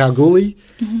out to Kalgoorlie,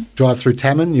 drive through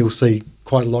Tammin, you'll see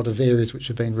quite a lot of areas which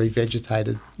have been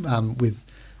revegetated with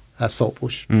salt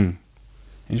bush.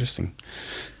 Interesting.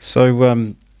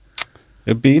 So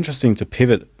it'd be interesting to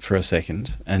pivot for a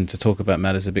second and to talk about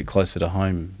matters a bit closer to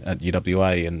home at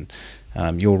UWA and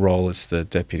your role as the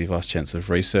Deputy Vice-Chancellor of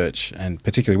Research, and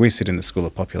particularly we sit in the School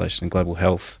of Population and Global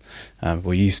Health.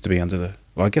 We used to be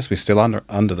I guess we're still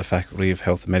under the Faculty of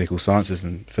Health and Medical Sciences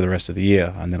and for the rest of the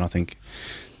year, and then I think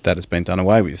that has been done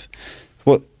away with.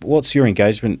 What's your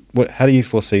engagement? How do you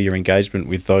foresee your engagement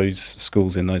with those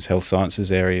schools in those health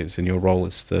sciences areas and your role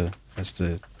as the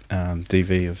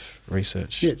DV of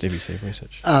research, Yes. DVC of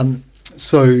research?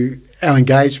 So our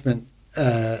engagement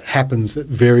happens at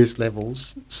various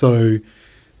levels. So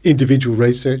individual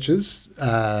researchers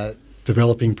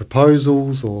developing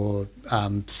proposals or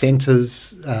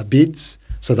centres, bids.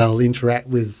 So they'll interact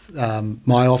with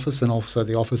my office and also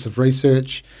the Office of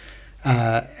Research,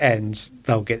 and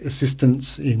they'll get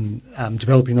assistance in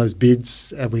developing those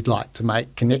bids. We'd like to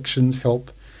make connections,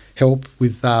 help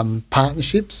with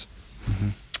partnerships.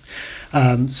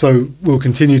 So we'll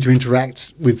continue to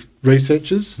interact with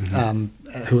researchers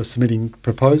who are submitting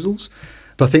proposals,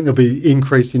 but I think there'll be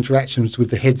increased interactions with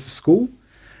the heads of school,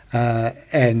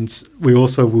 and we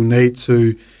also will need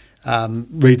to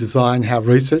redesign how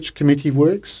research committee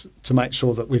works to make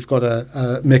sure that we've got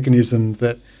a mechanism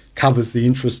that covers the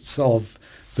interests of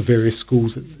the various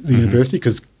schools at the university,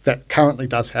 because that currently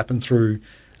does happen through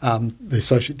the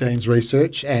Associate Dean's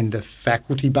research and a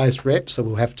faculty-based rep, so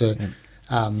we'll have to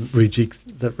rejig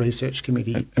the research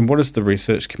committee. And what is the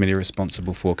research committee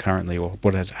responsible for currently, or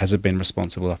what has it been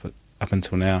responsible up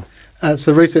until now?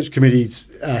 So research committee's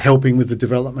helping with the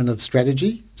development of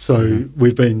strategy. So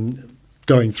we've been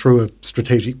going through a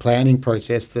strategic planning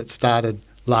process that started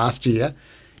last year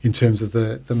in terms of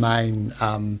the main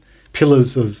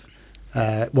pillars of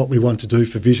what we want to do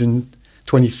for Vision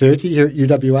 2030 here at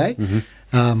UWA,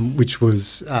 which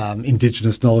was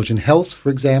Indigenous knowledge and health, for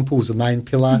example, was a main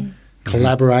pillar.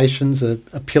 Collaboration's a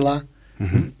pillar.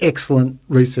 Excellent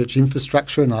research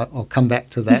infrastructure, and I'll come back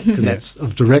to that because that's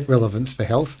of direct relevance for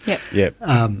health,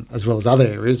 as well as other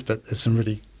areas, but there's some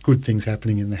really good things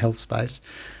happening in the health space.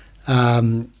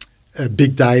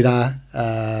 Big data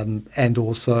and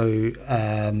also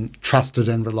trusted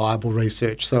and reliable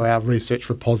research. So our research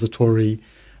repository,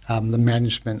 the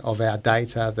management of our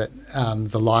data that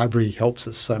the library helps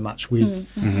us so much with,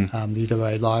 the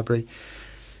UWA library.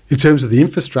 In terms of the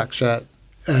infrastructure,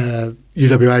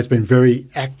 UWA has been very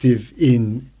active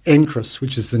in NCRIS,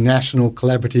 which is the National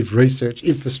Collaborative Research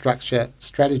Infrastructure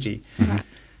Strategy.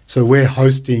 So we're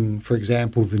hosting, for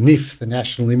example, the NIF, the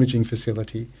National Imaging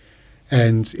Facility,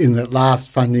 and in the last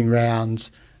funding round,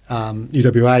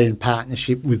 UWA in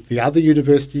partnership with the other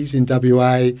universities in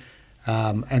WA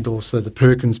and also the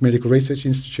Perkins Medical Research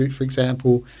Institute, for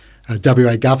example.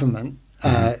 WA government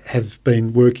have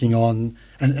been working on,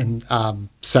 and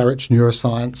Sarich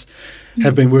Neuroscience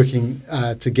have been working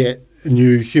to get a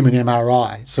new human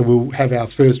MRI. So we'll have our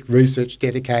first research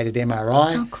dedicated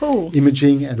MRI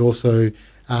imaging, and also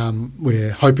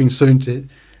we're hoping soon to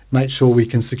make sure we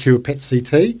can secure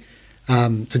PET-CT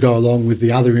to go along with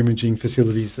the other imaging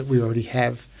facilities that we already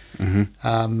have.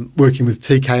 Working with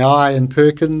TKI and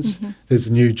Perkins, there's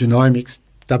a new genomics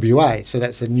WA, so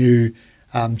that's a new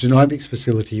genomics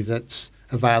facility that's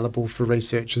available for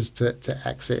researchers to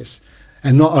access.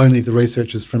 And not only the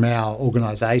researchers from our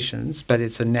organisations, but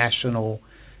it's a national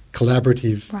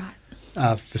collaborative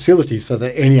facility so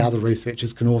that any other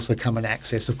researchers can also come and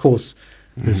access. Of course,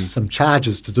 there's some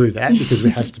charges to do that because it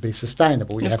has to be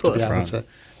sustainable. You have to be able to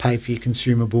pay for your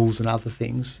consumables and other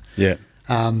things. Yeah.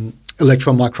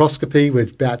 Electron microscopy, we're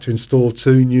about to install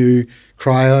two new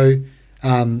cryo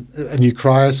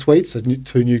suite, so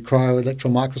two new cryo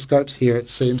electron microscopes here at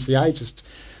CMCA, just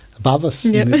above us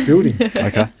in this building.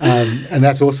 Okay. And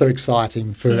that's also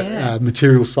exciting for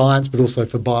material science, but also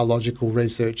for biological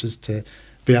researchers to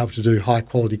be able to do high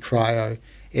quality cryo,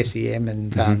 SEM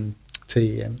and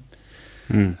TEM.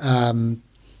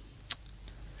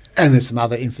 And there's some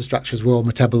other infrastructure as well,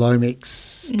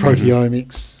 metabolomics,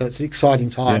 proteomics. So it's an exciting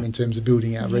time in terms of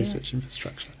building our research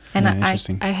infrastructure. And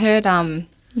I heard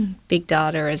big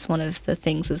data as one of the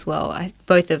things as well.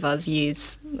 Both of us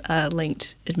use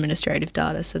linked administrative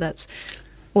data, so that's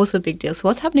also a big deal. So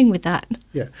what's happening with that?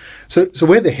 Yeah. So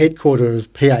we're the headquarter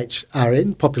of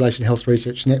PHRN, Population Health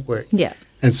Research Network. Yeah.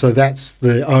 And so that's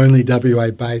the only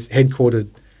WA-based headquartered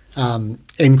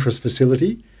NCRIS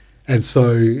facility. And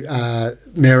so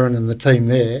Merrin and the team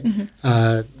there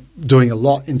are doing a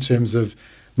lot in terms of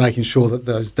making sure that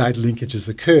those data linkages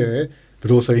occur,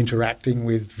 but also interacting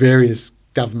with various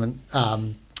government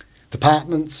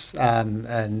departments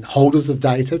and holders of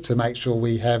data to make sure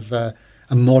we have a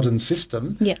modern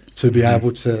system to be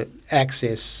able to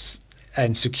access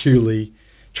and securely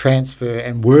transfer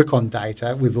and work on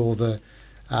data with all the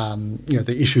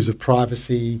the issues of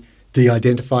privacy,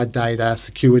 de-identified data,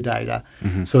 secure data.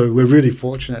 So we're really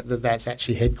fortunate that that's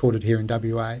actually headquartered here in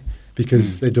WA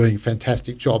because they're doing a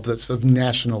fantastic job that's of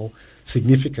national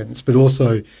significance, but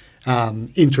also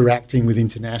interacting with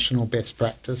international best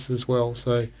practice as well.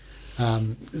 So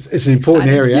it's an important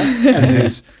area and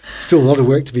there's still a lot of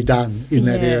work to be done in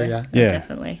that area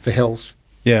definitely. For health.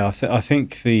 Yeah, I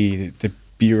think the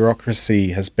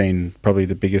bureaucracy has been probably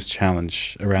the biggest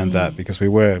challenge around that because we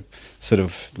were sort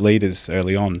of leaders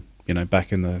early on,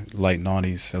 back in the late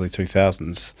 90s, early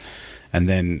 2000s. And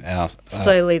then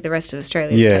slowly the rest of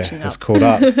Australia is catching up. Has caught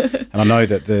up. And I know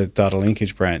that the data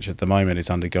linkage branch at the moment is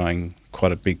undergoing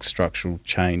quite a big structural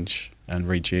change and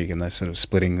rejig, and they're sort of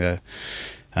splitting the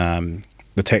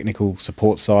technical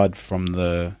support side from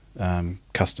the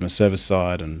customer service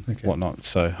side and whatnot.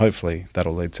 So hopefully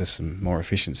that'll lead to some more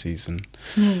efficiencies and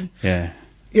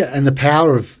and the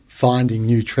power of finding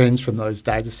new trends from those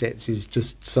data sets is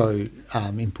just so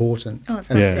important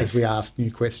as we ask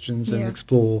new questions and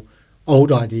explore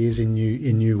old ideas in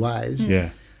new ways.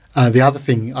 The other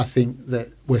thing I think that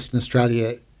Western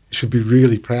Australia should be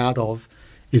really proud of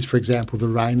is, for example, the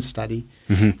RAIN study.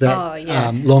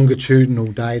 That longitudinal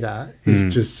data is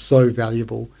just so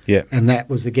valuable. And that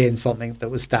was, again, something that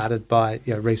was started by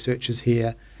researchers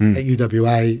here at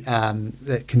UWA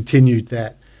that continued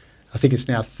that. I think it's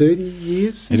now 30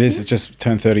 years. It is. It just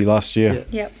turned 30 last year.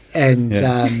 And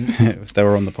they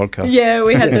were on the podcast. Yeah,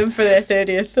 we had them for their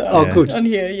 30th good. On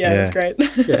here. Yeah, it's great.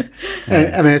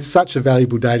 And, I mean, it's such a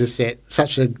valuable data set,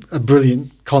 such a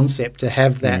brilliant concept to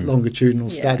have that longitudinal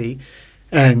study.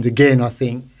 And again, I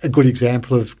think a good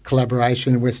example of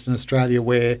collaboration in Western Australia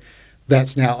where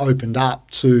that's now opened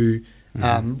up to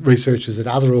researchers at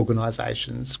other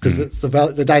organisations because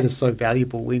the data is so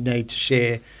valuable. We need to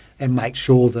share and make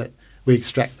sure that we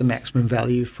extract the maximum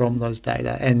value from those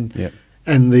data. And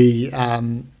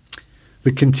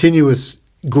the continuous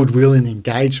goodwill and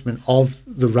engagement of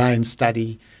the RAIN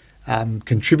study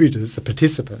contributors, the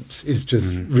participants, is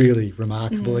just really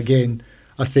remarkable. Again,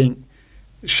 I think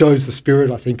shows the spirit,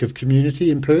 of community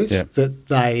in Perth,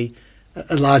 that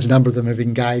a large number of them have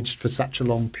engaged for such a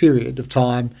long period of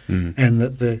time and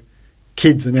that the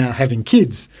kids are now having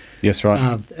kids. Yes,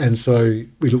 right. And so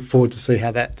we look forward to see how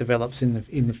that develops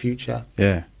in the future.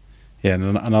 Yeah.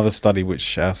 And another study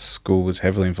which our school was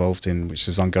heavily involved in, which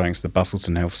is ongoing, is the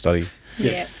Bustleton Health Study.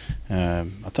 Yes. I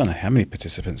don't know how many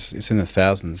participants. It's in the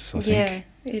thousands, I think. Yeah,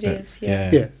 it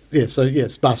is. So,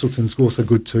 yes, Bustleton's also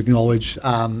good to acknowledge.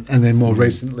 And then more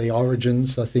recently,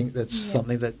 Origins. I think that's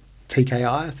something that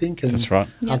TKI, I think, and That's right.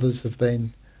 others have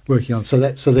been working on. So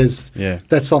there's Yeah.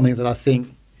 that's something that I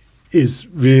think is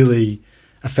really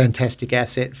a fantastic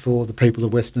asset for the people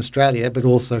of Western Australia, but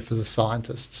also for the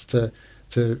scientists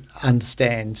to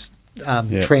understand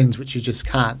trends which you just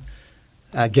can't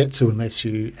get to unless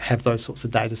you have those sorts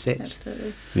of data sets.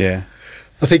 Absolutely. Yeah.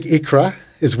 I think ICRA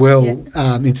as well,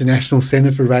 Yes. International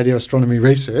Centre for Radio Astronomy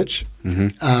Research,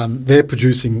 they're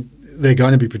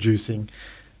going to be producing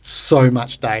so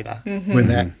much data when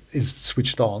that is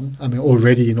switched on. I mean,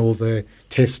 already in all the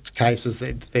test cases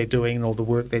that they're doing and all the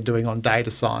work they're doing on data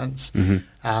science,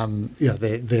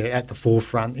 they're at the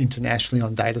forefront internationally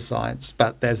on data science.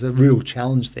 But there's a real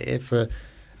challenge there for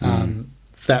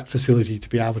that facility to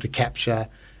be able to capture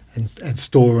and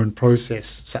store and process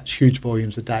such huge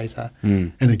volumes of data.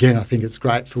 And again, I think it's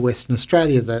great for Western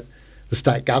Australia that the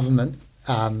state government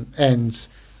and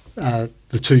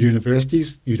the two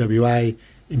universities, UWA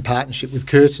in partnership with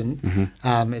Curtin,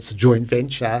 it's a joint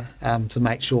venture to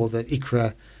make sure that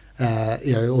ICRA,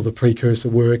 all the precursor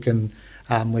work, and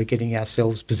we're getting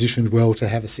ourselves positioned well to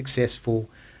have a successful,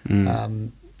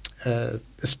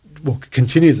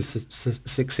 continue the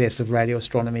success of radio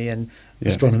astronomy and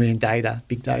astronomy and data,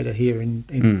 big data here in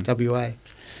WA,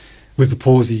 with the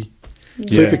Pawsey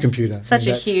supercomputer. Such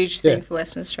a huge thing for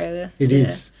Western Australia. It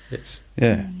is, yes.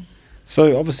 Yeah.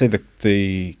 So obviously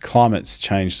the climate's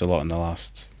changed a lot in the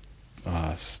last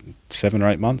 7 or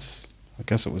 8 months. I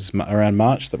guess it was around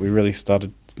March that we really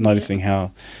started noticing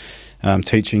how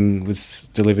teaching was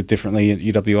delivered differently at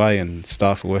UWA, and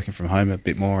staff were working from home a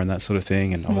bit more and that sort of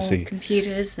thing, and obviously more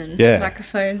computers and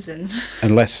microphones and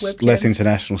less webcams.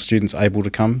 international students able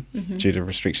to come due to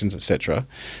restrictions, etc.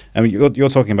 I mean, you're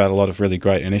talking about a lot of really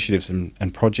great initiatives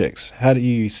and projects. How do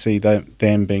you see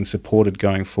them being supported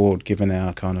going forward, given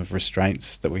our kind of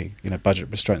restraints that we, budget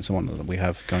restraints and whatnot that we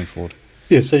have going forward?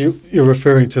 Yeah, so you're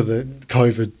referring to the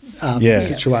COVID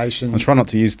situation. I'll try not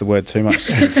to use the word too much.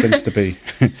 It seems to be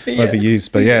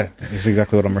overused, but it's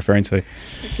exactly what I'm referring to.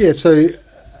 Yeah, so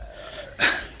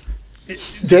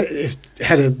it's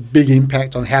had a big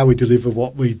impact on how we deliver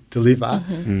what we deliver.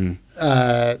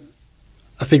 I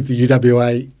think the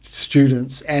UWA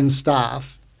students and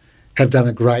staff have done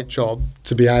a great job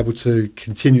to be able to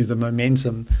continue the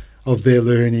momentum of their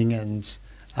learning and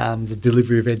the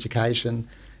delivery of education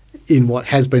in what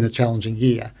has been a challenging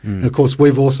year. And of course,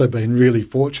 we've also been really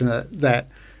fortunate that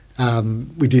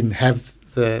we didn't have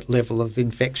the level of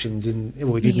infections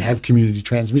we didn't have community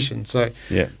transmission. So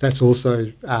that's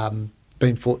also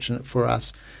been fortunate for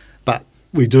us. But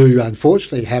we do,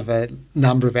 unfortunately, have a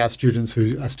number of our students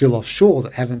who are still offshore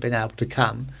that haven't been able to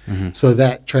come. So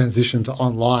that transition to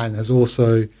online has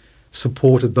also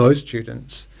supported those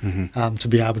students to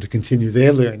be able to continue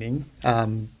their learning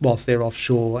whilst they're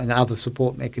offshore, and other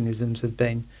support mechanisms have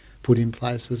been put in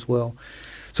place as well.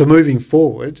 So moving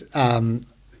forward,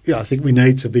 I think we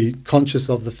need to be conscious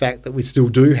of the fact that we still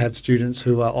do have students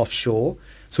who are offshore,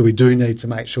 so we do need to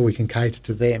make sure we can cater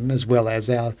to them as well as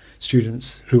our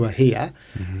students who are here.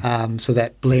 So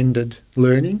that blended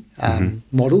learning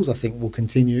models, I think, will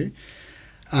continue.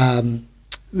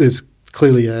 There's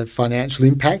clearly a financial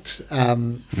impact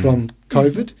from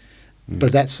COVID,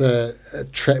 but that's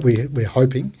we're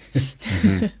hoping.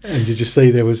 And did you see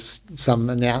there was some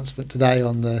announcement today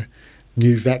on the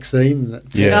new vaccine? The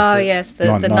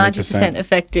 90%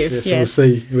 effective. So we'll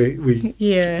see.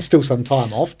 We still some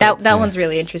time off. That one's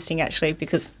really interesting, actually,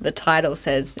 because the title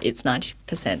says it's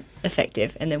 90%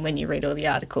 effective, and then when you read all the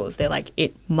articles, they're like,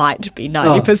 it might be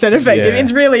 90% effective.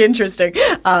 It's really interesting.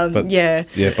 By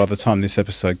the time this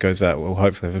episode goes out, we'll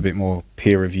hopefully have a bit more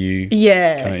peer review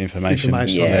kind of information.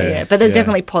 But there's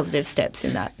definitely positive steps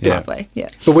in that pathway.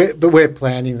 But we're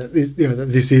planning that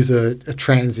this is a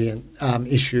transient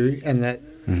issue, and that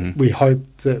we hope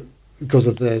that because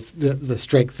of the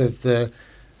strength of the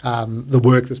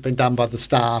work that's been done by the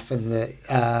staff and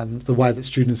the way that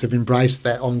students have embraced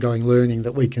that ongoing learning,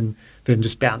 that we can then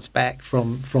just bounce back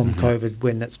from COVID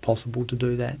when it's possible to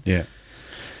do that.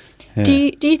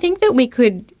 Do you think that we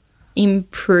could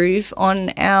improve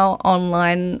on our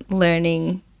online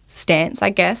learning stance, I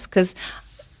guess? Because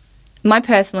my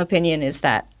personal opinion is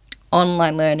that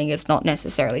online learning is not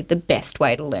necessarily the best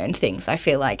way to learn things. I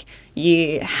feel like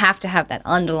you have to have that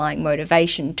underlying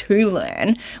motivation to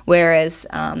learn, whereas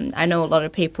I know a lot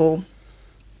of people,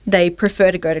 they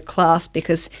prefer to go to class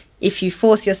because if you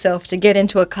force yourself to get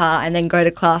into a car and then go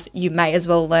to class, you may as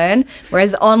well learn.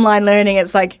 Whereas online learning,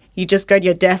 it's like you just go to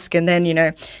your desk and then,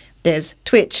 there's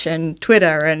Twitch and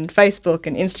Twitter and Facebook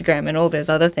and Instagram and all those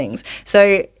other things.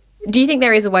 So do you think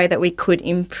there is a way that we could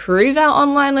improve our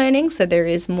online learning so there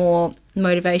is more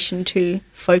motivation to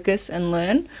focus and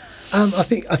learn? I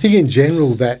think in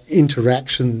general that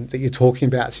interaction that you're talking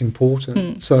about is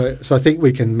important. So I think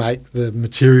we can make the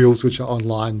materials which are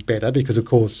online better because, of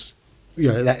course,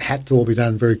 that had to all be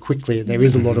done very quickly, and there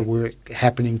is a lot of work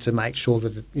happening to make sure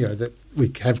that that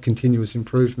we have continuous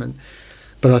improvement.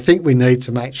 But I think we need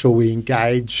to make sure we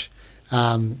engage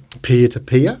peer to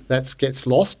peer. That gets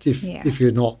lost if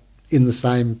you're not in the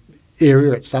same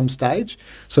area at some stage.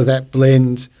 So that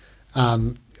blend.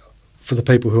 For the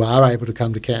people who are able to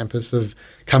come to campus, of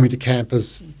coming to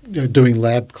campus, doing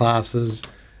lab classes,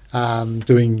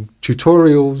 doing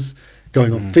tutorials,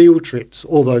 going on field trips,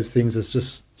 all those things is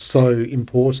just so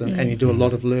important. And you do a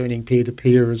lot of learning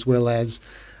peer-to-peer as well as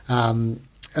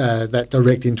that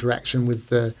direct interaction with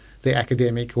the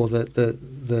academic or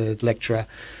the lecturer.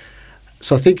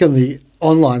 So I think in the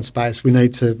online space, we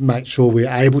need to make sure we're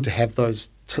able to have those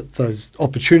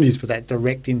opportunities for that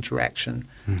direct interaction.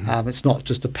 It's not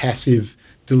just a passive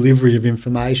delivery of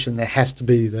information. There has to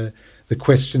be the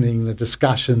questioning, the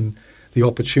discussion, the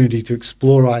opportunity to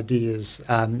explore ideas.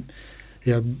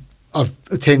 I've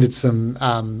attended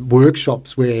some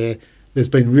workshops where there's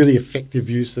been really effective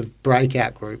use of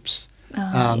breakout groups,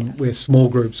 where small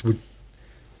groups would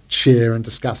share and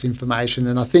discuss information.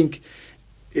 And I think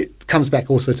it comes back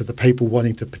also to the people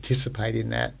wanting to participate in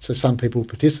that. So some people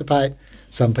participate,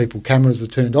 some people cameras are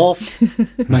turned off,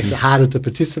 makes it harder to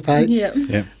participate. Yeah.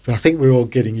 But I think we're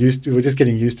getting used to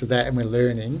that, and we're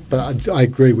learning. But I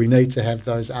agree, we need to have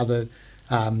those other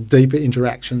deeper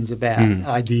interactions about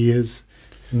ideas,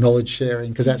 knowledge sharing,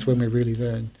 because that's when we really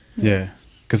learn. Yeah,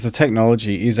 because the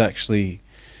technology is actually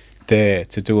there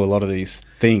to do a lot of these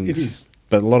things. It is.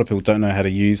 But a lot of people don't know how to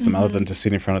use them other than to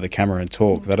sit in front of the camera and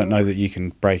talk. They don't know that you can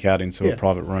break out into a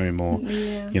private room or,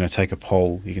 take a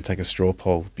poll. You can take a straw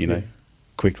poll,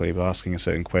 quickly by asking a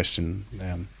certain question,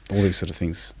 all these sort of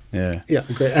things. Yeah. Yeah,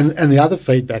 agree. And the other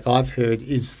feedback I've heard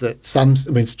is that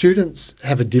students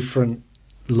have a different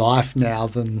life now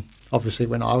than obviously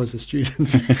when I was a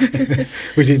student.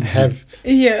 We didn't have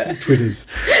Twitters.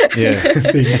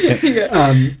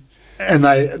 Things. And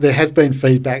there has been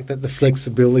feedback that the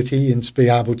flexibility and to be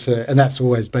able to, and that's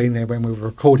always been there when we were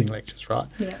recording lectures, right?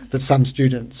 Yeah. That some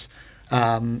students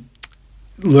learn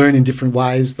in different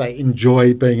ways. They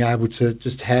enjoy being able to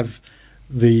just have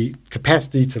the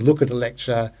capacity to look at a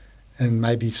lecture and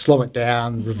maybe slow it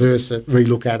down, reverse it,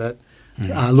 re-look at it,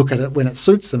 look at it when it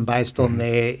suits them based on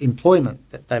their employment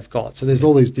that they've got. So there's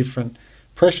all these different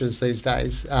pressures these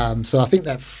days. So I think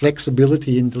that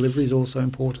flexibility in delivery is also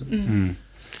important.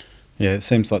 Yeah, it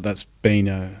seems like that's been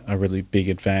a really big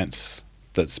advance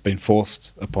that's been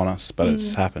forced upon us, but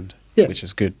it's happened, which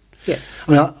is good. Yeah.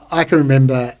 I mean, I can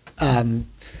remember, it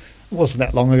wasn't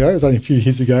that long ago, it was only a few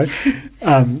years ago,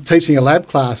 teaching a lab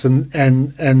class, and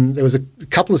there was a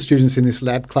couple of students in this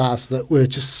lab class that were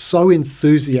just so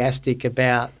enthusiastic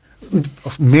about,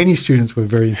 many students were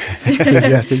very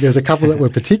enthusiastic. There's a couple that were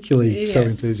particularly so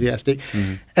enthusiastic.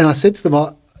 And I said to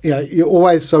them, you're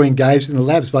always so engaged in the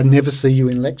labs, but I never see you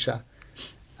in lecture.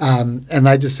 And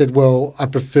they just said, well, I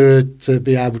prefer to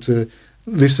be able to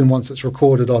listen once it's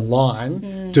recorded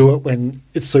online, do it when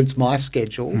it suits my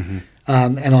schedule,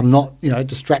 and I'm not,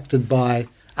 distracted by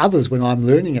others when I'm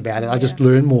learning about it. I just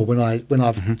learn more when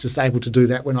I'm just able to do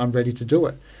that when I'm ready to do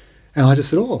it. And I just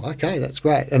said, oh, okay, that's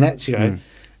great. And that's,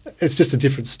 it's just a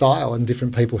different style, and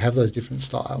different people have those different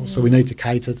styles. So we need to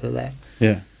cater to that.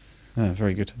 Yeah. Oh,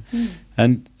 very good.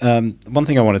 And one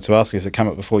thing I wanted to ask you, has it come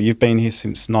up before? You've been here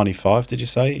since 95, did you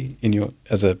say,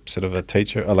 as a sort of a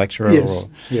teacher, a lecturer? Yes.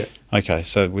 Yeah. Okay,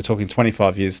 so we're talking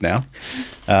 25 years now.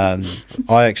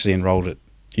 I actually enrolled at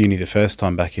uni the first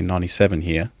time back in 97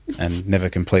 here and never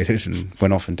completed, and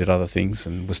went off and did other things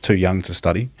and was too young to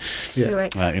study,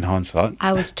 in hindsight.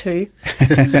 I was 2.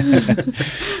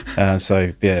 And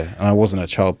I wasn't a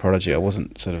child prodigy. I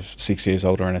wasn't sort of 6 years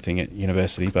old or anything at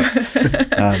university. But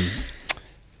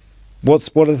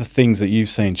what are the things that you've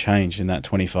seen change in that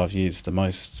 25 years the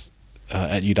most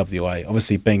at UWA?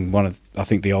 Obviously being one of, I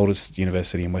think, the oldest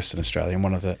university in Western Australia and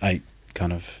one of the 8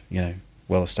 kind of,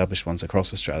 well-established ones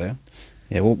across Australia.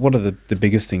 Yeah, well, what are the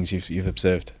biggest things you've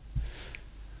observed?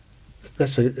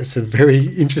 That's a very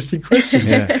interesting question.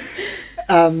 Yeah.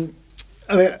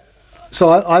 So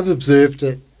I've observed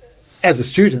it as a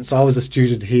student. So I was a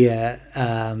student here.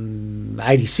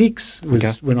 86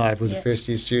 was when I was a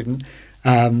first-year student.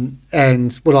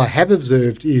 And what I have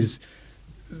observed is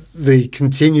the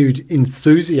continued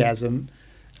enthusiasm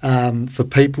for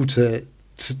people to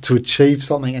achieve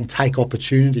something and take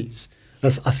opportunities.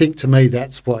 I think to me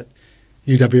that's what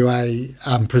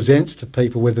UWA presents to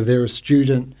people, whether they're a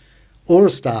student or a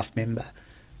staff member.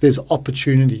 There's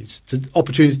opportunities to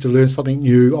learn something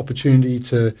new, opportunity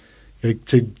to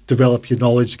to develop your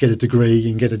knowledge, get a degree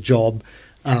and get a job,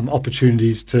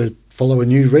 opportunities to follow a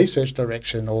new research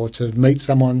direction or to meet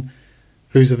someone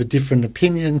who's of a different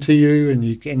opinion to you, and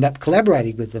you end up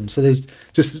collaborating with them. So there's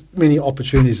just many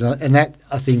opportunities, and that,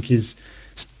 I think, is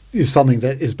something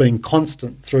that has been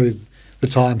constant through the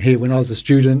time here. When I was a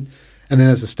student and then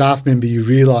as a staff member, you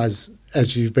realise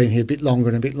as you've been here a bit longer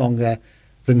and a bit longer,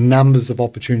 the numbers of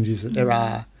opportunities that there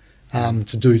are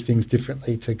to do things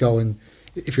differently, to go and,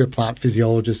 if you're a plant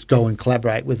physiologist, go and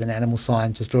collaborate with an animal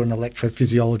scientist or an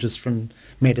electrophysiologist from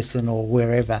medicine or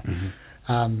wherever,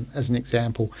 as an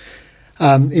example.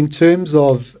 In terms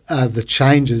of the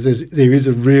changes, there is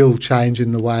a real change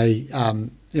in the way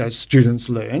students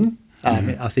learn.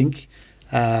 I think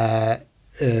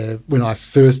when I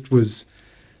first was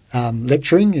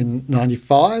lecturing in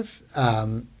 '95,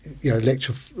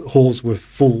 lecture halls were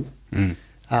full.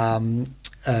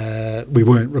 We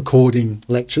weren't recording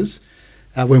lectures.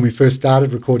 When we first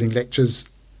started recording lectures,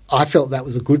 I felt that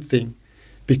was a good thing,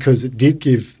 because it did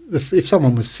give, if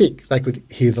someone was sick, they could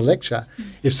hear the lecture.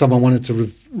 If someone wanted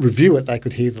to review it, they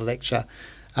could hear the lecture.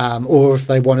 Or if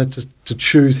they wanted to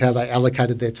choose how they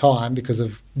allocated their time because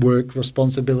of work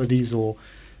responsibilities or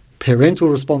parental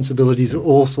responsibilities or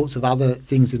all sorts of other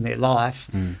things in their life,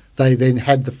 they then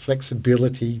had the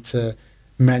flexibility to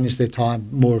manage their time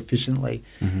more efficiently.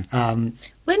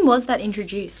 When was that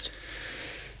introduced?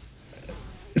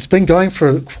 It's been going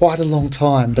for quite a long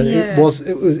time, but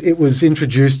it was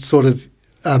introduced sort of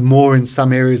more in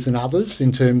some areas than others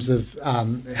in terms of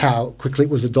how quickly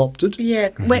it was adopted. Yeah,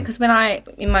 because when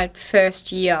in my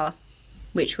first year,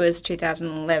 which was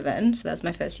 2011, so that was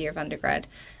my first year of undergrad,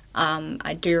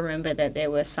 I do remember that there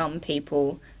were some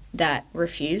people that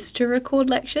refused to record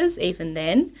lectures even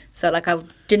then. So, I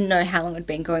didn't know how long it had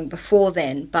been going before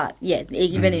then, but yeah,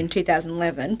 even in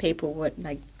 2011, people were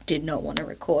did not want to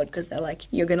record because they're like,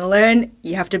 you're going to learn,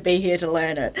 you have to be here to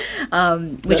learn it,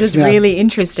 which was really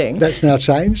interesting. That's now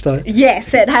changed, though.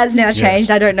 Yes, it has now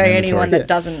changed. I don't know Mandatory. anyone that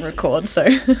doesn't record, so.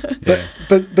 But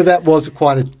that was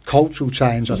quite a cultural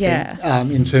change, I think,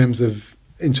 in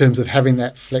terms of having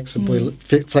that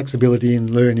flexibility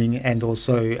in learning, and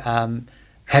also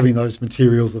having those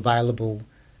materials available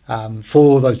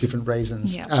for those different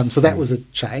reasons. So that was a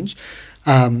change.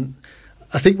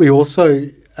 I think we also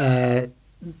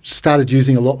started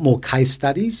using a lot more case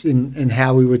studies in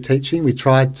how we were teaching. We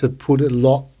tried to put a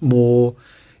lot more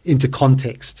into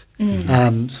context.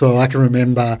 So I can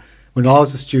remember when I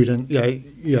was a student,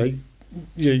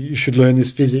 you should learn this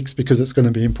physics because it's going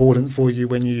to be important for you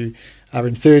when you are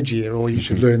in third year, or you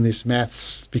should learn this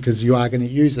maths because you are going to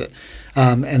use it.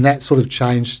 And that sort of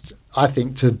changed, I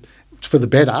think, for the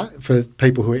better for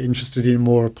people who are interested in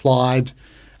more applied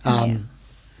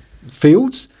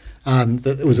fields.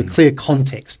 That it was a clear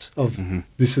context of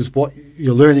this is what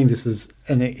you're learning, this is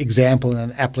an example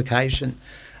and an application.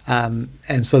 And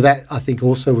so that, I think,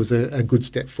 also was a good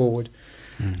step forward.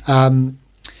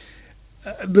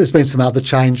 There's been some other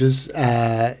changes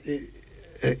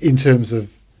in terms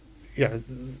of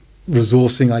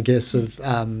resourcing, I guess, of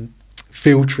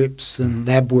field trips and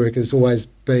lab work has always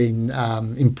been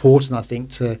important, I think,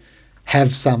 to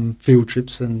have some field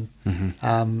trips and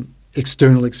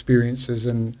external experiences,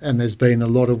 and there's been a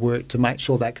lot of work to make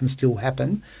sure that can still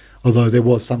happen, although there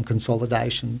was some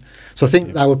consolidation. So I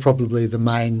think they were probably the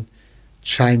main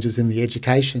changes in the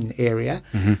education area.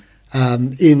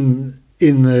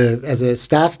 As a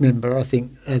staff member, I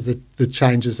think the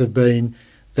changes have been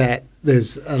that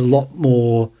there's a lot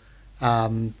more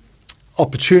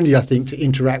opportunity, I think, to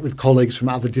interact with colleagues from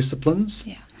other disciplines.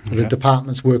 The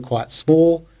departments were quite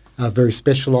small, very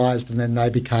specialised, and then they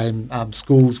became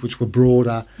schools which were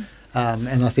broader.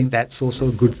 And I think that's also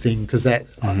a good thing, because that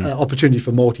opportunity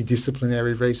for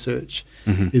multidisciplinary research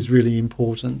is really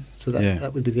important. So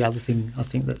that would be the other thing I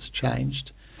think that's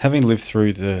changed. Having lived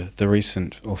through the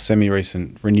recent or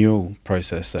semi-recent renewal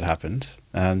process that happened,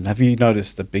 have you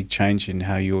noticed a big change in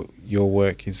how your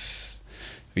work is,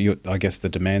 I guess, the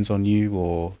demands on you,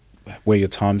 or where your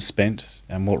time's spent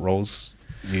and what roles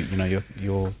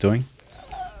you're doing?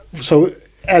 So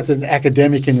as an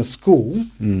academic in a school,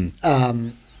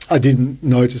 I didn't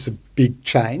notice a big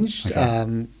change.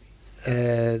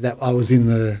 That I was in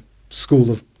the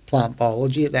School of Plant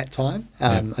Biology at that time.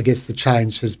 I guess the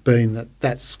change has been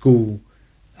that school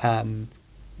no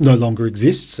longer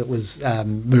exists. It was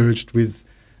merged with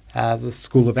the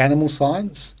School of Animal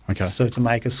Science, so to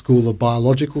make a School of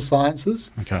Biological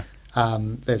Sciences.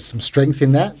 There's some strength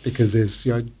in that, because there's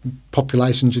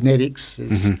population genetics,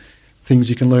 there's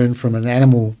things you can learn from an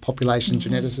animal population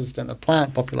geneticist and a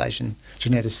plant population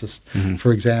geneticist,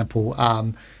 for example.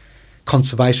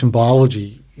 conservation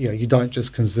biology, you don't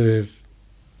just conserve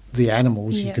the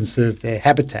animals, you Yeah. conserve their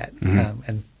habitat,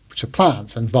 and which are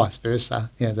plants, and vice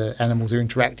versa. The animals are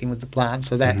interacting with the plants,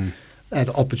 so that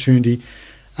opportunity.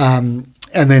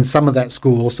 And then some of that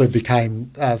school also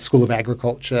became School of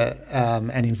Agriculture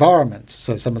and Environment.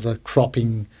 So some of the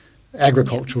cropping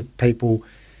agricultural people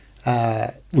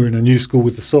were in a new school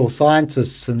with the soil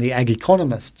scientists and the ag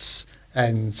economists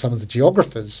and some of the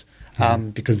geographers,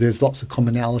 because there's lots of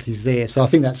commonalities there. So I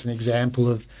think that's an example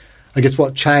of, I guess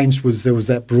what changed was there was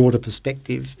that broader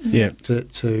perspective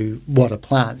to what a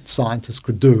plant scientist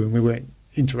could do, and we weren't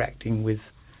interacting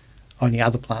with only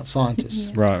other plant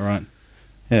scientists. Right.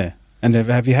 Yeah. And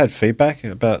have you had feedback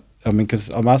about, because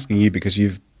I'm asking you because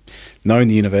you've known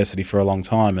the university for a long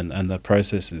time and the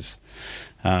processes,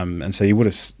 and so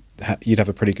you'd have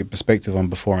a pretty good perspective on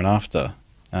before and after.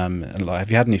 And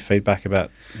have you had any feedback about,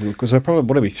 because we're probably,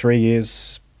 what are we, 3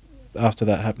 years after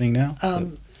that happening now?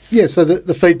 Yeah, so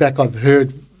the feedback I've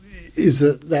heard is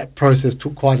that process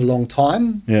took quite a long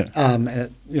time. Yeah.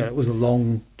 And it was a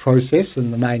long process,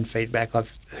 and the main feedback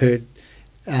I've heard,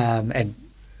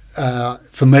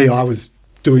 for me, I was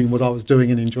doing what I was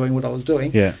doing and enjoying what I was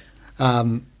doing. Yeah.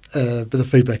 But the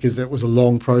feedback is that it was a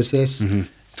long process.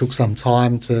 Took some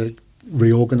time to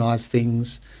reorganise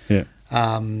things. Yeah.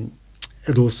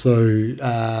 It also,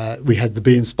 we had the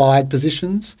Be Inspired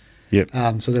positions. Yep.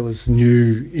 So there was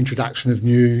introduction of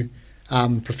new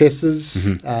professors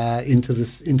into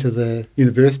the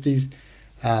university.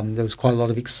 There was quite a lot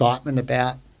of excitement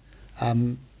about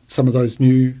some of those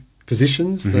new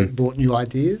positions that brought new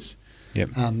ideas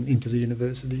into the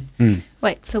university.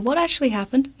 Wait, so what actually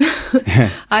happened?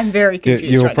 I'm very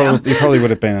confused You now. You probably would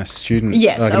have been a student.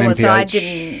 Yes, like I an was. MPH. I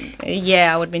didn't.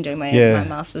 Yeah, I would have been doing my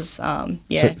masters.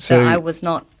 So I was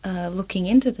not looking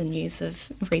into the news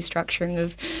of restructuring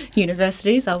of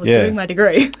universities. I was doing my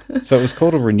degree. So it was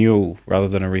called a renewal rather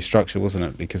than a restructure, wasn't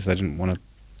it? Because they didn't want to,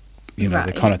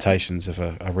 the connotations of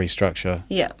a restructure.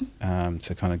 Yeah.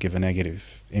 To kind of give a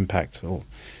negative impact or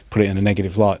put it in a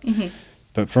negative light.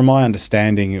 But from my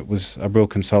understanding, it was a real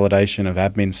consolidation of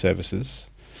admin services.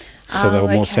 So they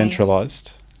were more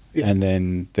centralised, and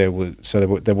then there was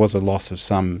a loss of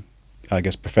some, I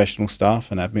guess, professional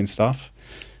staff and admin staff,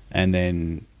 and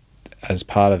then as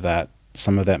part of that,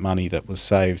 some of that money that was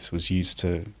saved was used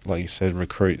to, like you said,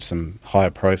 recruit some higher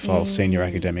profile senior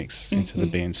academics into the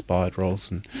Be Inspired roles,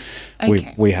 and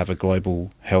we have a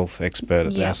global health expert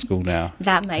at our school now.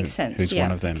 That makes sense. Who's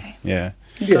one of them? Okay. Yeah.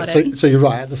 So you're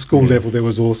right. At the school level, there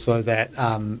was also that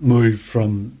move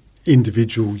from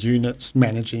individual units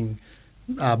managing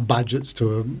budgets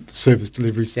to a service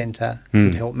delivery centre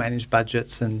would help manage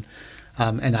budgets and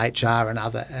HR and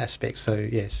other aspects. So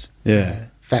yes,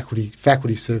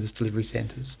 faculty service delivery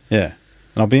centres. Yeah,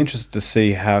 and I'll be interested to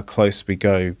see how close we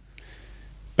go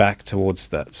back towards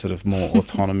that sort of more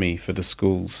autonomy for the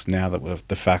schools now that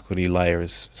the faculty layer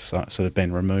has sort of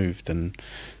been removed, and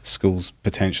schools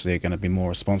potentially are going to be more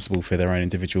responsible for their own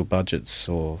individual budgets.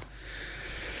 Or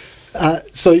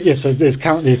so there's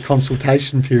currently a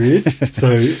consultation period.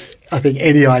 So I think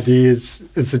any ideas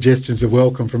and suggestions are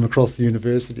welcome from across the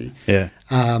university. Yeah.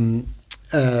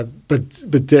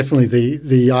 But definitely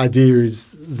the idea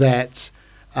is that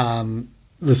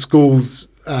the schools,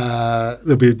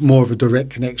 there'll be more of a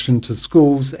direct connection to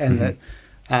schools, and that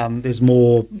there's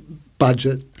more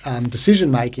budget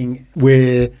decision making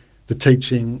where the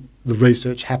teaching, the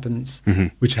research happens,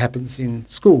 which happens in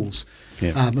schools.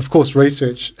 Yeah. Of course,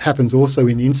 research happens also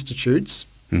in institutes.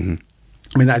 I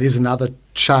mean, that is another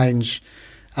change.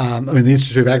 The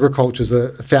Institute of Agriculture is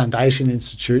a foundation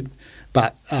institute,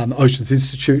 but Oceans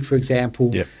Institute, for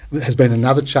example, has been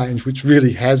another change which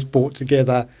really has brought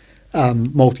together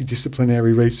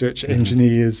multidisciplinary research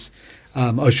engineers,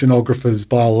 oceanographers,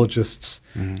 biologists,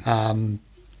 and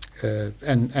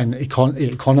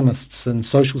economists and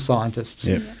social scientists.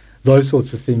 Those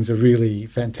sorts of things are really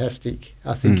fantastic,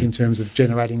 I think, in terms of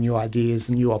generating new ideas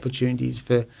and new opportunities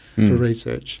for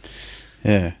research.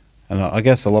 Yeah, and I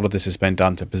guess a lot of this has been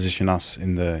done to position us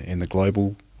in the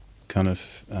global kind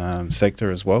of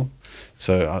sector as well.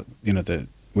 So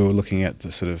we were looking at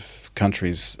the sort of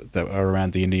countries that are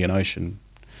around the Indian Ocean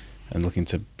and looking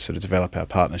to sort of develop our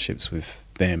partnerships with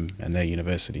them and their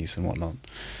universities and whatnot.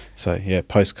 So yeah,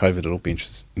 post COVID, it'll be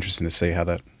interesting to see how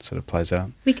that sort of plays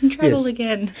out. We can travel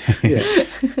again.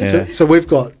 So we've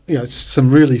got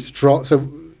some really strong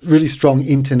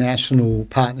international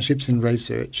partnerships in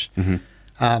research.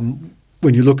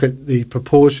 When you look at the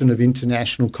proportion of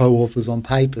international co-authors on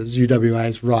papers, UWA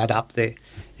is right up there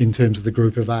in terms of the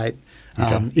group of 8,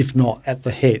 if not at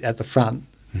the front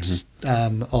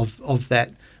of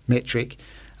that metric.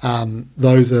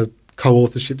 Those are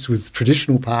co-authorships with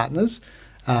traditional partners,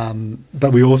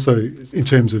 but we also, in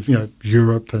terms of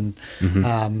Europe and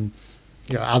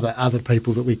other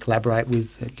people that we collaborate with,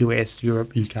 US,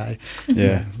 Europe, UK.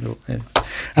 Yeah.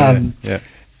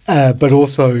 But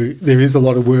also there is a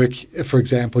lot of work, for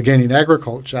example, again in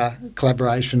agriculture,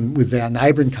 collaboration with our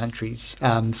neighbouring countries.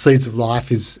 Seeds of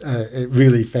Life is a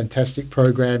really fantastic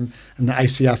program, an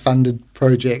ACR funded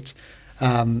project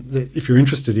that if you're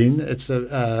interested in, it's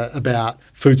about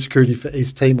food security for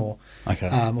East Timor,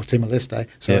 or Timor-Leste,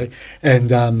 sorry.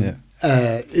 And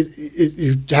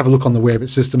you have a look on the web.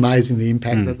 It's just amazing the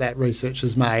impact that research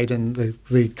has made and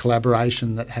the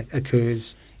collaboration that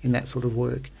occurs in that sort of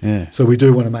work. Yeah. So we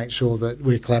do want to make sure that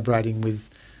we're collaborating with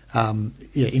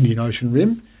Indian Ocean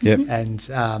Rim and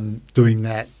doing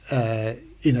that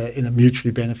in a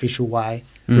mutually beneficial way,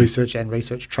 research and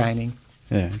research training.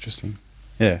 Yeah, interesting.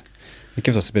 Yeah. It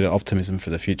gives us a bit of optimism for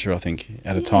the future, I think,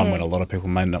 at a time when a lot of people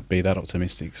may not be that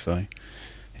optimistic. So,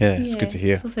 it's good to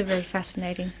hear. It's also very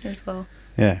fascinating as well.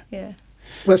 Yeah. Yeah.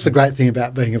 Well, that's the great thing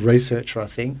about being a researcher, I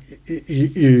think.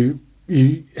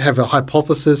 You have a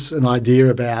hypothesis, an idea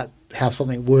about how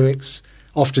something works.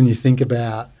 Often you think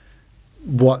about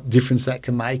what difference that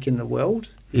can make in the world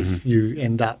if you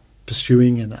end up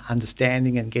pursuing and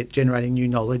understanding and generating new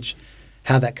knowledge,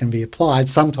 how that can be applied.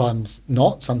 Sometimes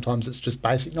not. Sometimes it's just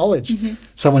basic knowledge.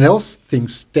 Someone else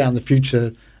thinks down the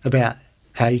future about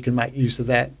how you can make use of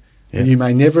that and you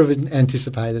may never have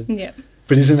anticipated. Yeah.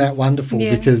 But isn't that wonderful?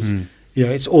 Because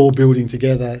it's all building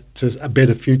together to a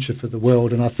better future for the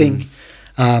world. And I think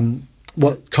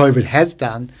what COVID has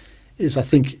done is, I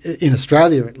think in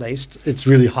Australia at least, it's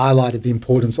really highlighted the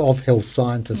importance of health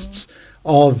scientists,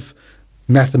 of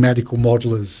mathematical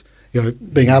modelers,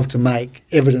 being able to make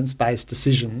evidence-based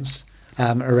decisions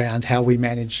around how we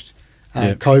managed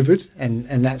COVID,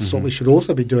 and that's what we should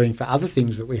also be doing for other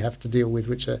things that we have to deal with,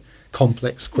 which are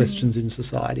complex questions in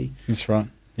society. That's right.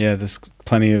 Yeah, there's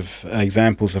plenty of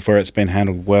examples of where it's been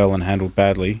handled well and handled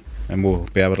badly, and we'll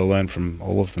be able to learn from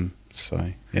all of them.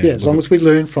 So as long as we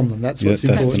learn from them, that's what's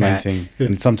important. That's the main thing. Yeah.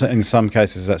 In some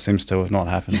cases, that seems to have not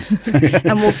happened.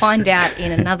 And we'll find out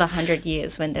in another 100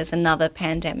 years when there's another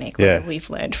pandemic whether we've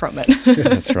learned from it.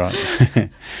 That's right.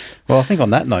 Well, I think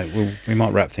on that note, we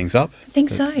might wrap things up. I think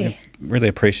so. Really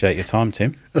appreciate your time,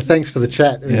 Tim. Well, thanks for the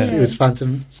chat. It was fun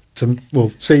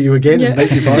to see you again and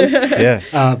meet you both.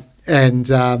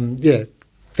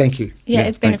 Thank you. Yeah,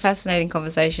 it's been a fascinating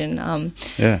conversation.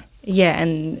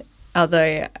 And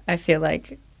although I feel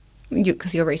like,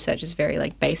 because your research is very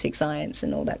like basic science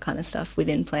and all that kind of stuff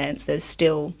within plants,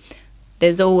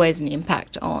 there's always an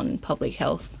impact on public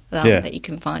health that you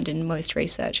can find in most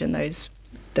research, and those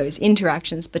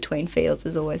interactions between fields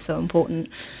is always so important.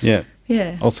 Yeah.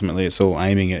 Yeah. Ultimately, it's all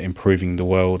aiming at improving the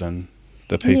world and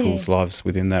the people's lives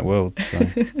within that world. So,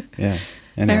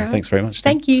 Anyway, thanks very much.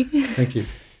 Thank you. Thank you.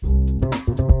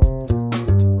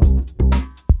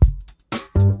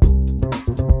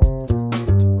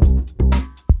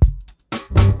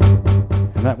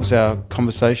 And that was our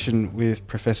conversation with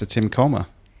Professor Tim Colmer.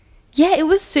 Yeah, it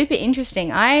was super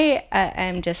interesting. I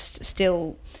am just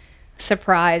still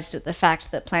surprised at the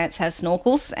fact that plants have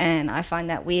snorkels, and I find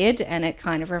that weird, and it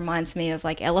kind of reminds me of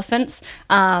like elephants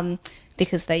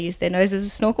because they use their nose as a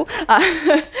snorkel.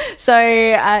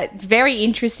 So very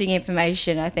interesting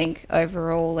information, I think,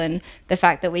 overall, and the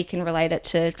fact that we can relate it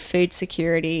to food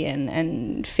security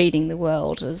and feeding the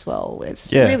world as well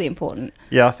is really important.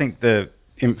 Yeah, I think the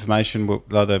information,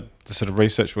 the sort of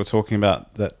research we're talking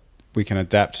about, that we can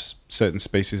adapt certain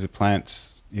species of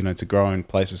plants, to grow in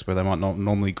places where they might not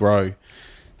normally grow.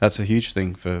 That's a huge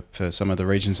thing for some of the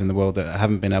regions in the world that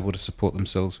haven't been able to support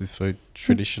themselves with food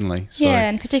traditionally. So,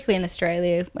 and particularly in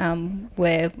Australia,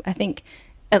 where I think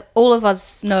all of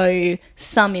us know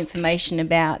some information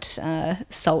about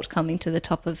salt coming to the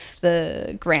top of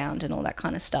the ground and all that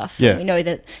kind of stuff. Yeah. We know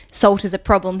that salt is a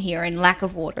problem here and lack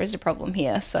of water is a problem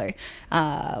here. So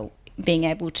being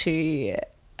able to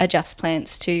adjust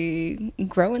plants to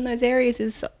grow in those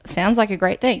areas sounds like a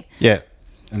great thing. Yeah.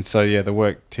 And so, the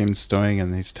work Tim's doing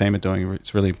and his team are doing,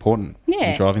 it's really important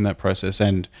in driving that process,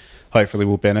 and hopefully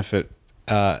will benefit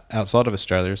outside of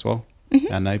Australia as well,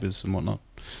 our neighbours and whatnot.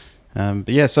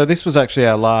 So this was actually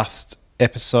our last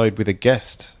episode with a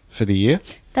guest for the year.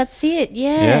 That's it,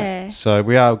 yeah. So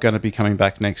we are going to be coming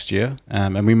back next year,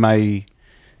 and we may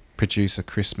produce a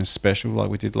Christmas special like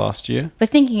we did last year. We're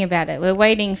thinking about it. We're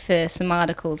waiting for some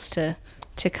articles to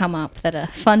come up that are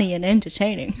funny and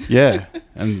entertaining. Yeah,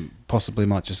 and possibly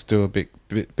might just do a bit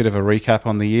of a recap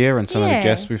on the year and some of the Yeah.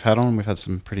 guests we've had on. We've had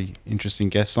some pretty interesting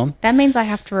guests on. That means I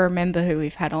have to remember who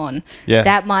we've had on. Yeah.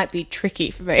 That might be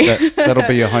tricky for me. That'll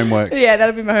be your homework. Yeah,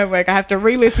 that'll be my homework. I have to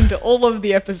re-listen to all of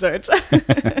the episodes.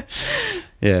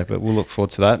 Yeah, but we'll look forward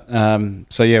to that.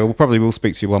 So yeah, we'll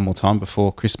speak to you one more time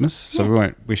before Christmas. So we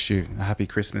won't wish you a happy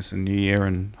Christmas and New Year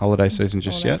and holiday season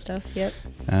just all that yet. stuff, yep.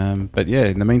 But yeah,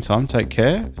 in the meantime, take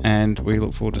care, and we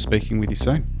look forward to speaking with you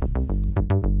soon.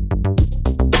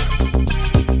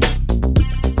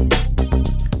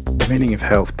 The Meaning of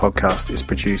Health podcast is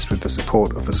produced with the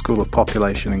support of the School of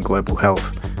Population and Global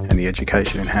Health and the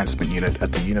Education Enhancement Unit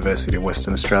at the University of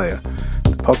Western Australia.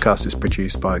 The podcast is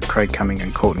produced by Craig Cumming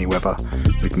and Courtney Webber,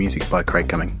 with music by Craig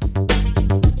Cumming.